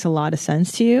movie makes a lot of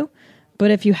sense to you.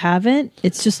 But if you haven't,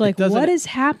 it's just like, what is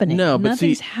happening? No, but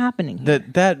Nothing's see, happening.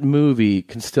 That movie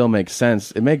can still make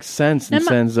sense. It makes sense in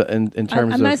terms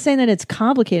I'm of. not saying that it's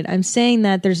complicated. I'm saying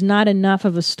that there's not enough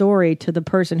of a story to the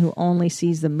person who only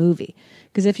sees the movie.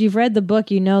 Because if you've read the book,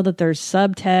 you know that there's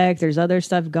subtext, there's other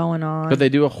stuff going on. But they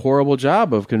do a horrible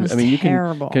job of. You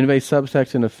terrible. can convey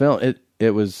subtext in a film.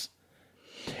 It was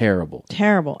terrible.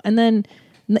 Terrible. And then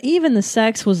even the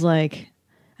sex was like,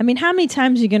 I mean, how many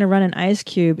times are you going to run an ice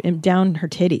cube down her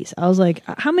titties? I was like,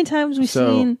 how many times have we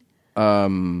seen?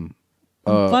 Fucking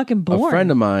boring. A friend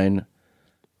of mine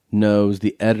knows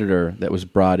the editor that was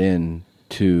brought in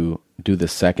to do the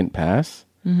second pass.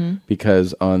 Mm-hmm.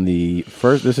 Because on the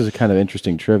first, this is a kind of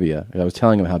interesting trivia. I was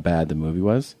telling him how bad the movie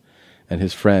was, and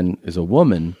his friend is a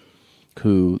woman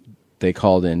who they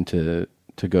called in to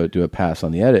go do a pass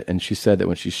on the edit, and she said that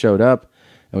when she showed up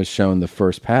and was shown the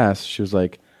first pass, she was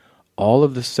like, all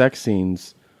of the sex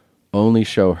scenes only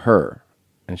show her,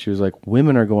 and she was like,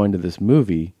 women are going to this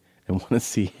movie and want to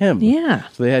see him. Yeah,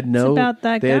 so they had no it's about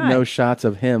that they guy. had no shots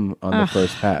of him on the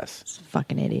first pass. It's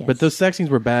fucking idiots. But those sex scenes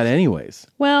were bad anyways.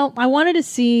 Well, I wanted to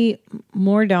see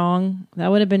more dong. That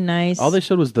would have been nice. All they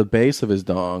showed was the base of his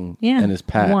dong and his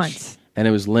patch. Once. And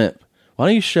it was limp. Why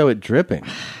don't you show it dripping?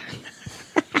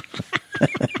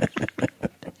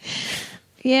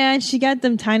 Yeah, and she got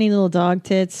them tiny little dog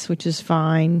tits, which is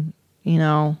fine, you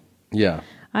know. Yeah.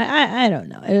 I don't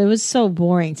know. It was so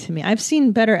boring to me. I've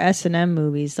seen better S&M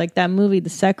movies, like that movie The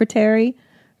Secretary.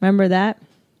 Remember that?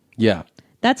 Yeah.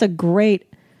 That's a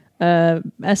great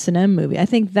S&M movie. I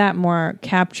think that more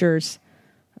captures,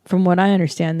 from what I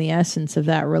understand, the essence of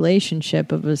that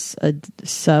relationship of a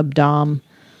sub-dom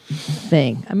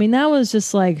thing. I mean, that was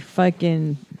just like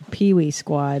fucking Pee-wee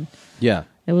Squad. Yeah.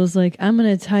 It was like, I'm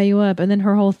going to tie you up. And then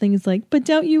her whole thing is like, but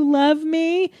don't you love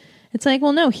me? It's like,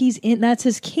 well, no, that's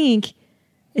his kink.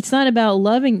 It's not about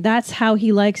loving. That's how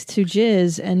he likes to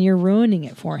jizz, and you're ruining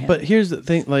it for him. But here's the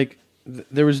thing, like,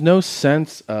 there was no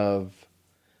sense of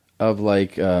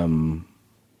the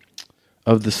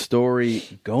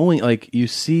story going. Like, you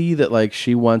see that, like,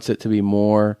 she wants it to be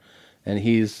more, and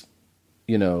he's,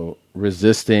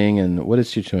 resisting. And what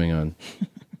is she chewing on?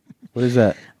 What is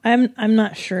that? I'm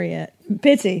not sure yet.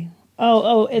 Bitsy.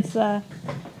 It's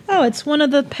one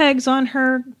of the pegs on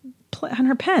her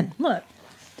pen. Look,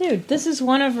 dude, this is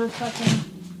one of her fucking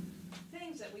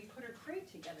things that we put her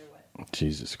crate together with.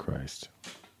 Jesus Christ!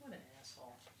 What an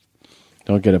asshole!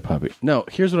 Don't get a puppy. No,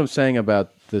 here's what I'm saying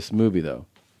about this movie, though.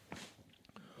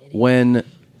 When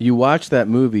you watch that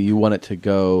movie, you want it to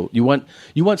go. You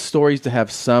want stories to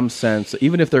have some sense,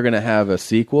 even if they're going to have a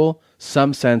sequel.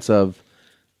 Some sense of,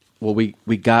 well,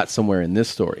 we got somewhere in this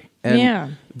story.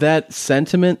 And that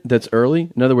sentiment that's early,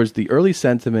 in other words, the early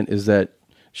sentiment is that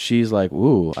she's like,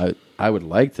 ooh, I would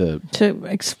like to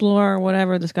explore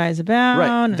whatever this guy's about.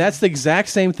 Right. That's the exact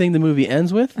same thing the movie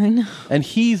ends with. I know. And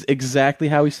he's exactly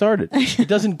how he started.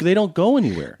 They don't go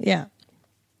anywhere. Yeah.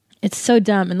 It's so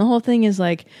dumb. And the whole thing is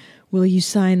like, will you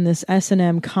sign this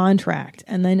S&M contract?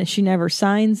 And then she never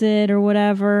signs it or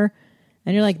whatever.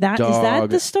 And you're like, is that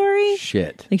the story?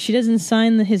 Shit. Like, she doesn't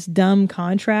sign his dumb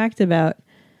contract about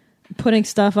putting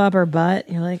stuff up her butt.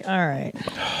 You're like, all right,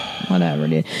 whatever,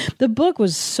 dude. The book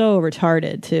was so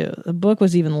retarded, too. The book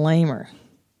was even lamer.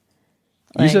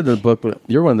 You said the book, but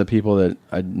you're one of the people that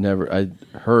I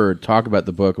heard talk about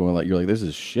the book and you're like, this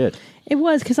is shit. It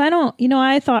was, because I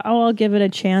thought, I'll give it a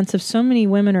chance. If so many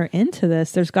women are into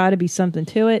this, there's got to be something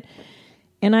to it.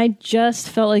 And I just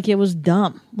felt like it was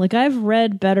dumb. Like, I've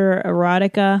read better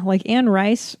erotica. Like, Anne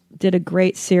Rice did a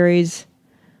great series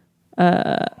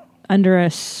under a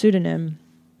pseudonym.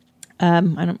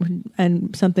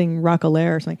 And something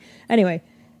Rockalaire or something. Anyway,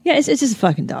 yeah, it's just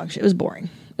fucking dog shit. It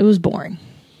was boring.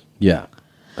 Yeah.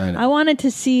 I know. I wanted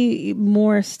to see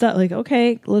more stuff. Like,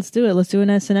 okay, let's do it. Let's do an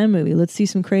S&M movie. Let's see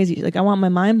some crazy. Like, I want my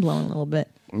mind blown a little bit.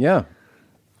 Yeah.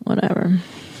 Whatever.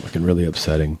 Fucking really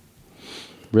upsetting.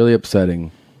 Really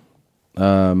upsetting.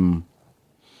 Look,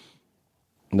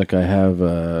 I have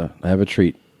a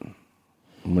treat.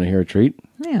 I'm gonna hear a treat.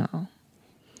 Yeah.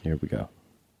 Here we go.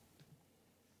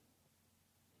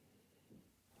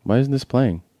 Why isn't this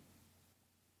playing?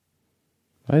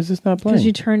 Why is this not playing? Because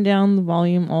you turned down the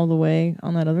volume all the way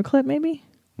on that other clip, maybe?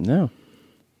 No.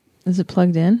 Is it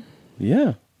plugged in?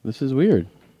 Yeah. This is weird.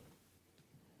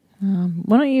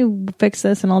 Why don't you fix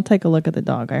this and I'll take a look at the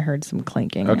dog. I heard some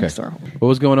clinking Okay. next door. What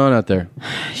was going on out there?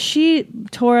 She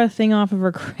tore a thing off of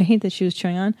her crate that she was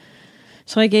chewing on.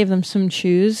 So I gave them some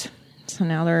chews. So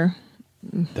now they're...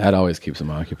 That always keeps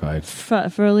them occupied.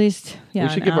 For at least, we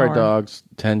should give our dogs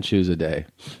 10 chews a day.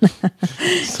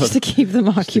 Just to keep them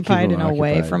occupied and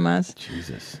away from us.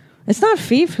 Jesus. It's not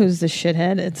Fief who's the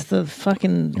shithead. It's the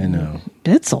fucking I know.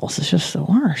 Bitzels. It's just the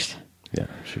worst. Yeah,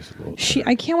 she's a little...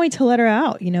 I can't wait to let her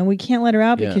out. We can't let her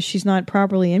out Yeah. because she's not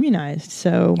properly immunized.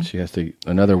 So She has to...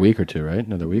 Another week or two, right?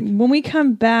 Another week? when we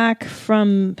come back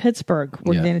from Pittsburgh,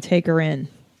 we're Yeah. going to take her in.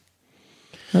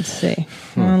 Let's see.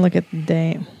 I want to look at the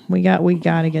date. We got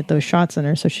to get those shots in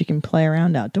her so she can play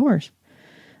around outdoors.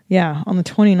 Yeah, on the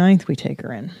 29th we take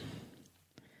her in.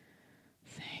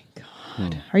 Thank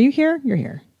God. Are you here? You're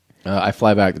here. I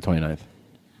fly back the 29th.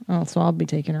 Oh, so I'll be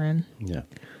taking her in. Yeah.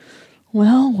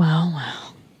 Well, well,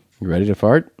 well. You ready to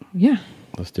fart? Yeah.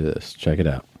 Let's do this. Check it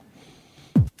out.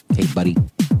 Hey, buddy.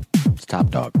 It's Top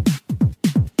Dog.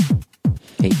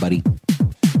 Hey, buddy.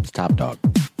 It's Top Dog.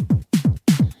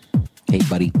 Hey,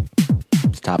 buddy.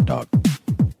 It's Top Dog.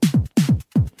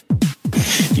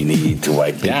 You need to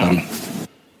wipe down.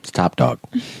 It's Top Dog.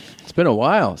 It's been a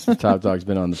while since Top Dog's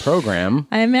been on the program.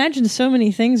 I imagine so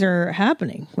many things are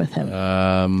happening with him.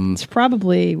 It's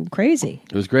probably crazy.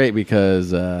 It was great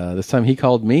because this time he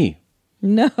called me.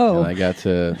 No. And I got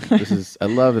to... I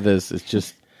love this.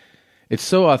 It's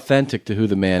so authentic to who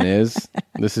the man is.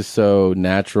 This is so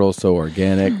natural, so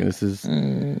organic. This is...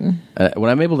 when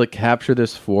I'm able to capture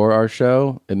this for our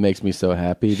show, it makes me so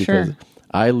happy because Sure.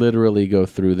 I literally go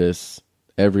through this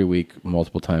every week,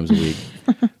 multiple times a week.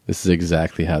 This is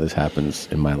exactly how this happens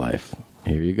in my life.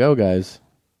 Here you go, guys.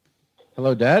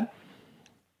 Hello, Dad.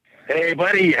 Hey,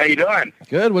 buddy, how you doing?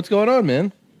 Good. What's going on,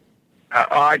 man?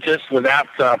 I just was out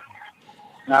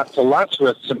to lunch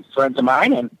with some friends of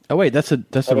mine, and Oh, wait, that's the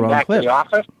heading wrong back clip. to the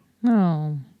office.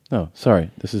 Oh. Oh,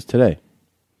 sorry. This is today.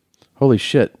 Holy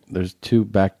shit. There's two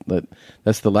back.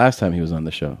 That's the last time he was on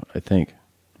the show, I think.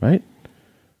 Right?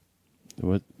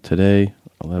 What? Today?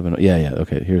 11. Yeah.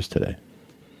 Okay, here's today.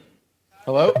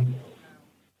 Hello?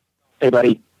 Hey,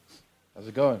 buddy. How's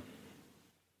it going?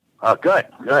 Oh, good.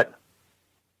 What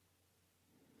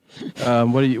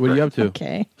are you up to?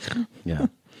 Okay. Yeah.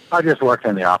 I just worked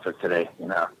in the office today,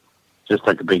 Just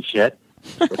took a big shit.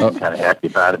 I'm kind of happy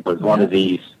about it. It was one of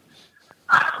these,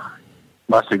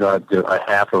 must have gone through a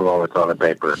half a roll of toilet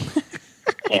paper.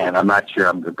 And I'm not sure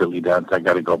I'm completely done, so I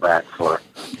got to go back for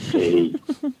a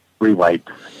rewipe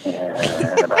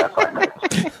in about 5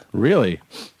 minutes. Really?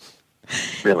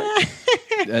 Really.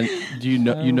 And do you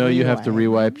know you have to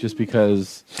rewipe just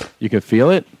because you can feel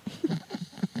it?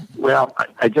 Well,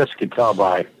 I just could tell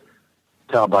by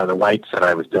the wipes that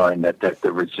I was doing that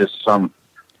there was just some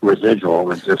residual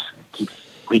that just keeps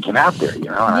leaking out there, And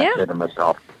I said to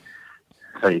myself,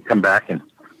 so you come back and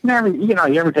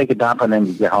you ever take a dump and then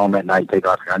you get home at night, take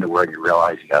off your underwear, and you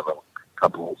realize you got a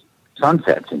couple of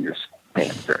sunsets in your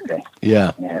pants there, okay?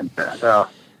 Yeah. And so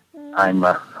I'm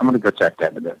going to go check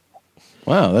that in a bit.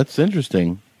 Wow, that's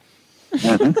interesting.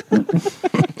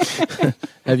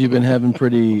 Have you been having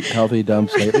pretty healthy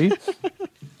dumps lately?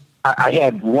 I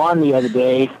had one the other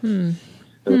day. It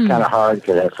was kind of hard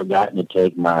because I'd forgotten to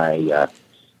take my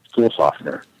stool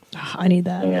softener. I need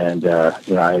that. And,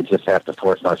 I just have to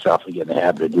force myself to get in the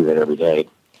habit of do that every day.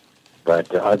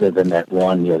 But other than that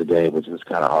one the other day, which was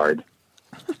kind of hard,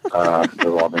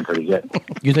 they've all been pretty good.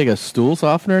 You take a stool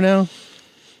softener now?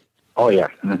 Oh, yeah.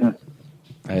 Mm-hmm.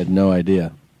 I had no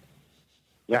idea.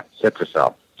 Yeah,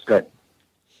 Citrusol. It's good.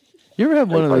 You ever have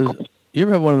one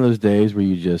of those days where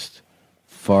you just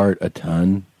fart a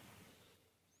ton?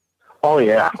 Oh,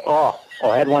 yeah. Oh,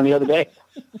 I had one the other day.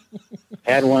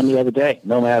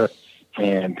 No matter.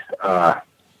 And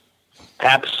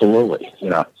absolutely,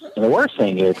 And the worst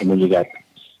thing is when you got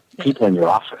people in your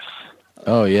office.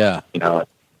 Oh, yeah. I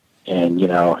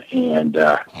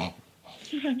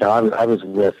was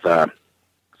with,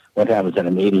 one time I was in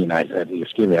a meeting and I said,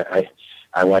 excuse me,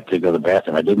 I went to go to the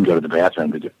bathroom. I didn't go to the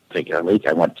bathroom to take a leak.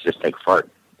 I went to just take a fart.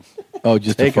 Oh,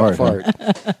 just Take a a fart.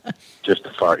 fart. Just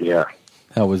a fart, yeah.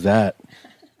 How was that?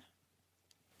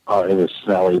 Oh, it was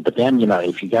smelly. But then,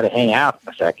 if you got to hang out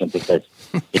a second because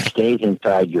it stays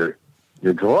inside your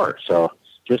drawer. So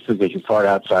just because you fart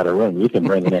outside a room, you can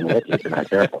bring it in with you if you're not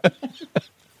careful.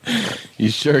 You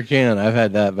sure can. I've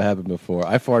had that happen before.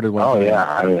 I farted one time. Oh, yeah.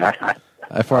 I mean,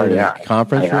 I farted in a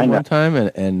conference room one time,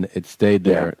 and it stayed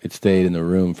there. Yeah. It stayed in the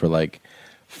room for like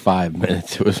 5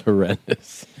 minutes. It was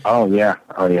horrendous. Oh yeah.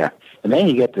 And then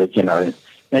you get the,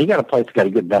 now you got a place that's got a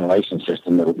good ventilation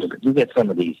system. You get some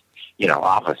of these,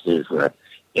 offices where,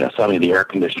 suddenly the air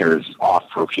conditioner is off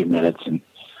for a few minutes, and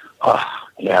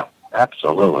yeah,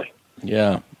 absolutely.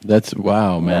 Yeah, that's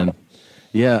wow, man.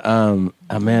 Yeah,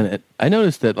 man, I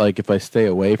noticed that like if I stay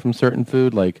away from certain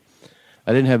food, like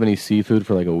I didn't have any seafood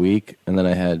for like a week, and then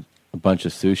I had a bunch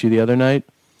of sushi the other night.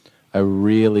 I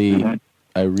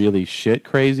really shit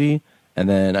crazy, and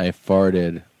then I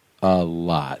farted a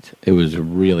lot. It was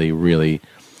really, really.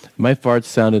 My farts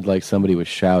sounded like somebody was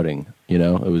shouting. It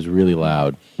was really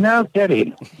loud. No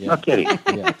kidding. Yeah. No kidding.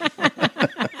 Yeah.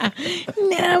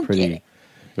 No kidding.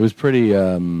 It was pretty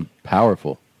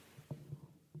powerful.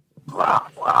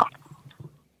 Wow.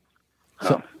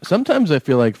 So, sometimes I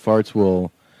feel like farts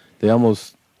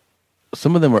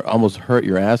some of them are almost hurt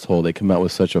your asshole. They come out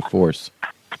with such a force.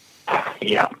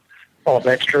 Yeah. Oh,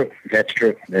 that's true.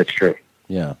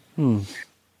 Yeah.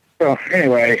 So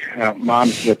anyway,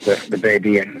 mom's with the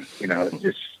baby, and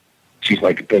she's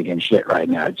like big and shit right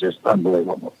now. It's just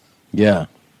unbelievable. Yeah.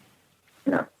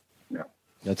 Yeah.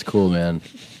 That's cool, man.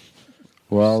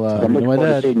 Well, I'm looking forward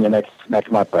to seeing you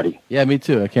next month, buddy. Yeah, me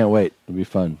too. I can't wait. It'll be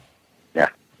fun. Yeah.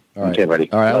 All right. Okay,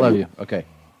 buddy. All right, I love you. Okay.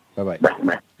 Bye-bye.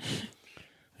 Bye.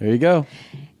 There you go.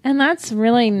 And that's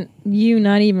really you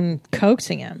not even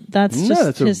coaxing him. That's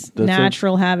just his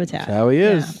natural habitat. That's how he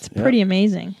is. Yeah, it's pretty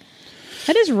amazing.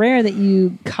 That is rare that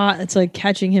you it's like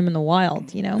catching him in the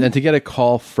wild, And to get a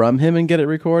call from him and get it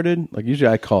recorded, like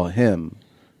usually I call him,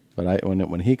 but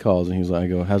when he calls and he's like, I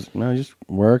go, just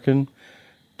working,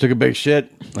 took a big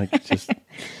shit, like just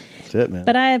that's it, man.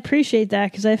 But I appreciate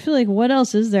that because I feel like what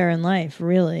else is there in life,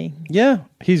 really? Yeah,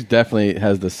 he's definitely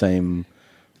has the same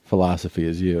philosophy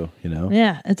as you,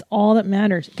 Yeah, it's all that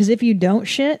matters. Because if you don't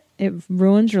shit, it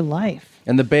ruins your life.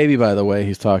 And the baby, by the way,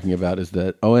 he's talking about is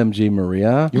that OMG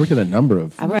Maria. You worked at a number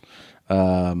of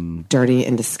dirty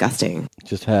and disgusting.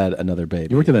 Just had another baby.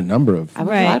 You worked at a number of I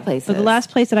worked at a lot of places. But the last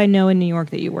place that I know in New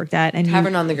York that you worked at, and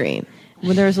Tavern on the Green.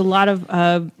 Well, there's a lot of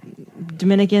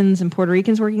Dominicans and Puerto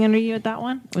Ricans working under you at that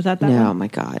one. Was that one? No, my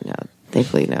God, no.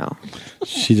 Thankfully, no.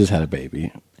 She just had a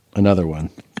baby, another one.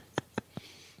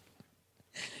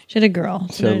 She had a girl.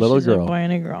 She had a little girl, a boy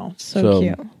and a girl. So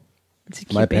cute. It's a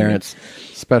cute my baby. Parents,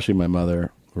 especially my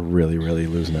mother, were really, really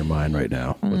losing their mind right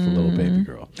now with the little baby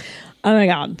girl. Oh my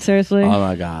God! Seriously? Oh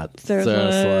my God! Seriously.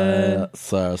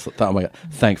 Oh my God!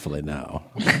 Thankfully, no.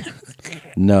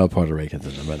 No Puerto Ricans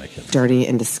and Dominicans. Dirty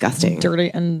and disgusting.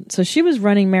 And so she was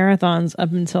running marathons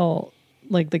up until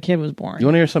like the kid was born. You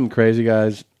want to hear something crazy,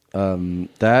 guys?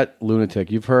 That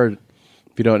lunatic. You've heard.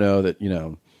 If you don't know that,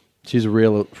 she's a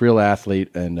real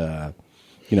athlete, and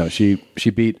she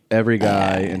beat every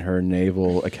guy in her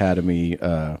Naval Academy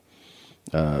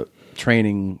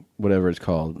training, whatever it's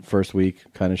called, first week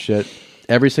kind of shit.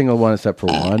 Every single one except for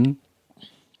one.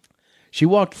 She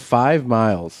walked 5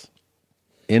 miles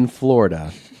in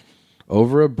Florida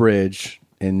over a bridge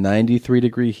in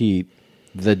 93-degree heat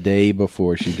the day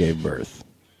before she gave birth.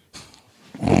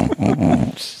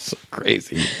 So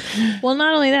crazy. Well,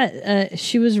 not only that,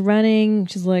 she was running.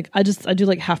 She's like, I do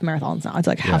like half marathons now. It's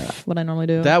like half what I normally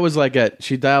do. That was like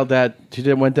she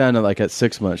went down to like at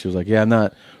 6 months. She was like, yeah, I'm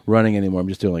not running anymore. I'm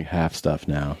just doing like half stuff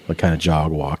now, like kind of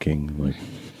jog walking. Like,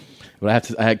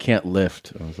 but I can't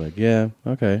lift. I was like, yeah,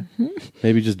 okay,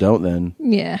 maybe just don't then.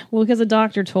 Yeah, well, because the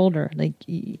doctor told her like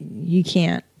you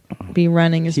can't be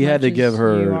running as much. He had to as give you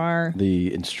her are.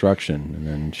 the instruction, and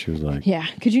then she was like, yeah,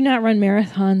 could you not run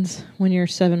marathons when you're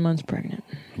 7 months pregnant?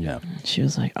 Yeah. She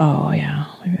was like, oh yeah,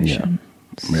 maybe I should.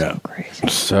 So crazy.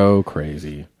 So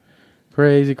crazy.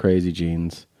 Crazy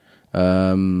jeans.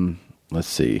 Let's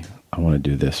see. I want to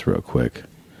do this real quick.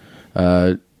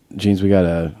 Jeans, we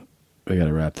gotta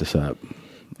wrap this up.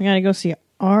 We gotta go see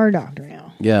our doctor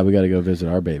now. Yeah, we gotta go visit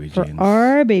our baby Jeans. For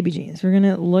our baby Jeans. We're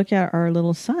gonna look at our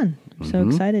little son. I'm so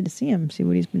excited to see him, see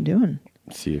what he's been doing.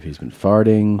 See if he's been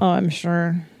farting. Oh, I'm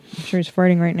sure he's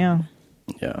farting right now.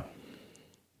 Yeah.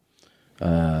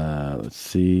 Let's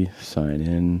see. Sign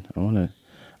in. I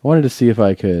wanted to see if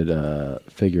I could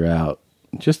figure out,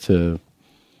 just to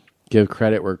give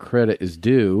credit where credit is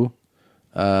due,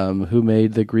 who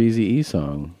made the Greasy E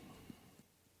song.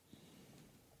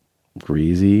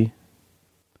 Greasy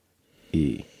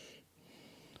E.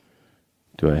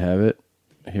 Do I have it?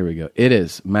 Here we go. It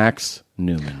is Max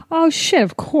Newman. Oh shit!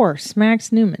 Of course,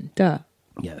 Max Newman. Duh.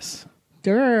 Yes.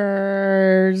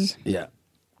 Durs. Yeah.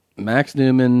 Max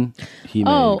Newman. He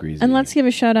made Greasy. And let's give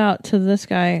a shout out to this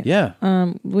guy. Yeah.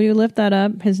 Will you lift that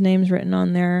up? His name's written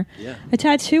on there. Yeah. A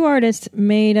tattoo artist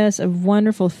made us a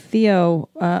wonderful Theo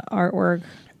artwork.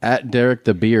 At Derek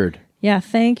the Beard. Yeah,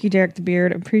 thank you, Derek the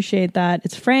Beard. Appreciate that.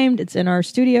 It's framed. It's in our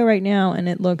studio right now, and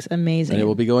it looks amazing. And it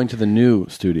will be going to the new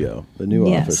studio, the new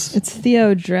yes, office. It's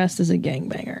Theo dressed as a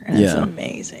gangbanger, and it's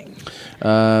amazing.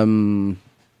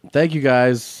 Thank you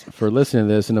guys for listening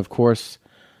to this, and of course,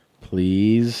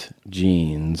 please,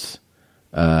 Jeans,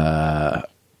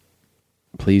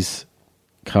 please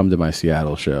come to my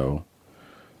Seattle show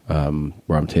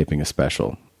where I'm taping a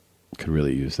special. Could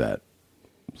really use that.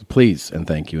 So please, and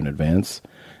thank you in advance.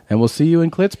 And we'll see you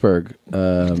in Klitsburg.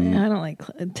 I don't like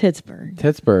Pittsburgh.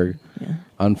 Pittsburgh. Yeah.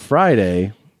 On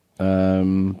Friday.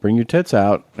 Bring your tits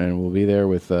out, and we'll be there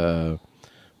with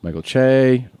Michael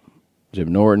Che,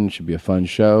 Jim Norton. Should be a fun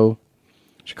show.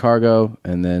 Chicago,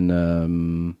 and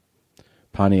then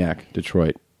Pontiac,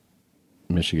 Detroit,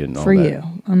 Michigan. All For that. you.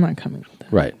 I'm not coming with them.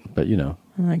 Right, but you know.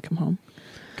 I might come home.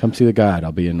 Come see the God.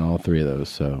 I'll be in all three of those,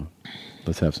 so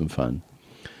let's have some fun.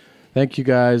 Thank you,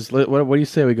 guys. What do you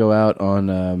say we go out on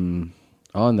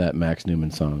that Max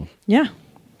Newman song? Yeah.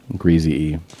 Greasy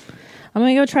E. I'm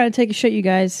going to go try to take a shit, you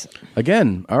guys.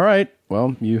 Again. All right.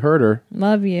 Well, you heard her.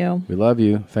 Love you. We love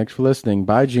you. Thanks for listening.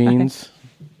 Bye, Jeans.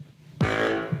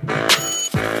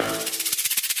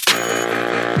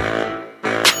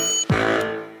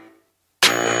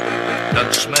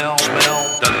 Doesn't smell,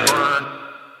 doesn't burn.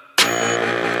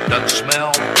 Doesn't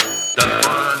smell, doesn't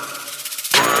burn.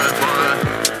 Burn.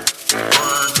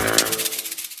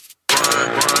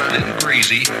 Little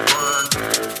greasy. Burn.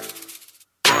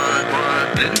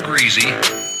 Little greasy.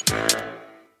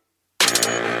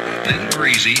 Little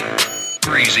greasy.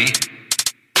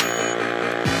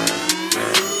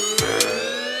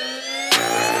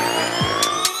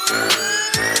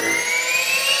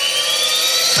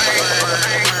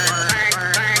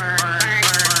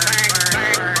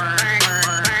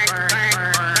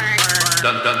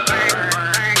 Dun dun.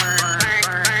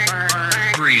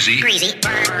 Greasy.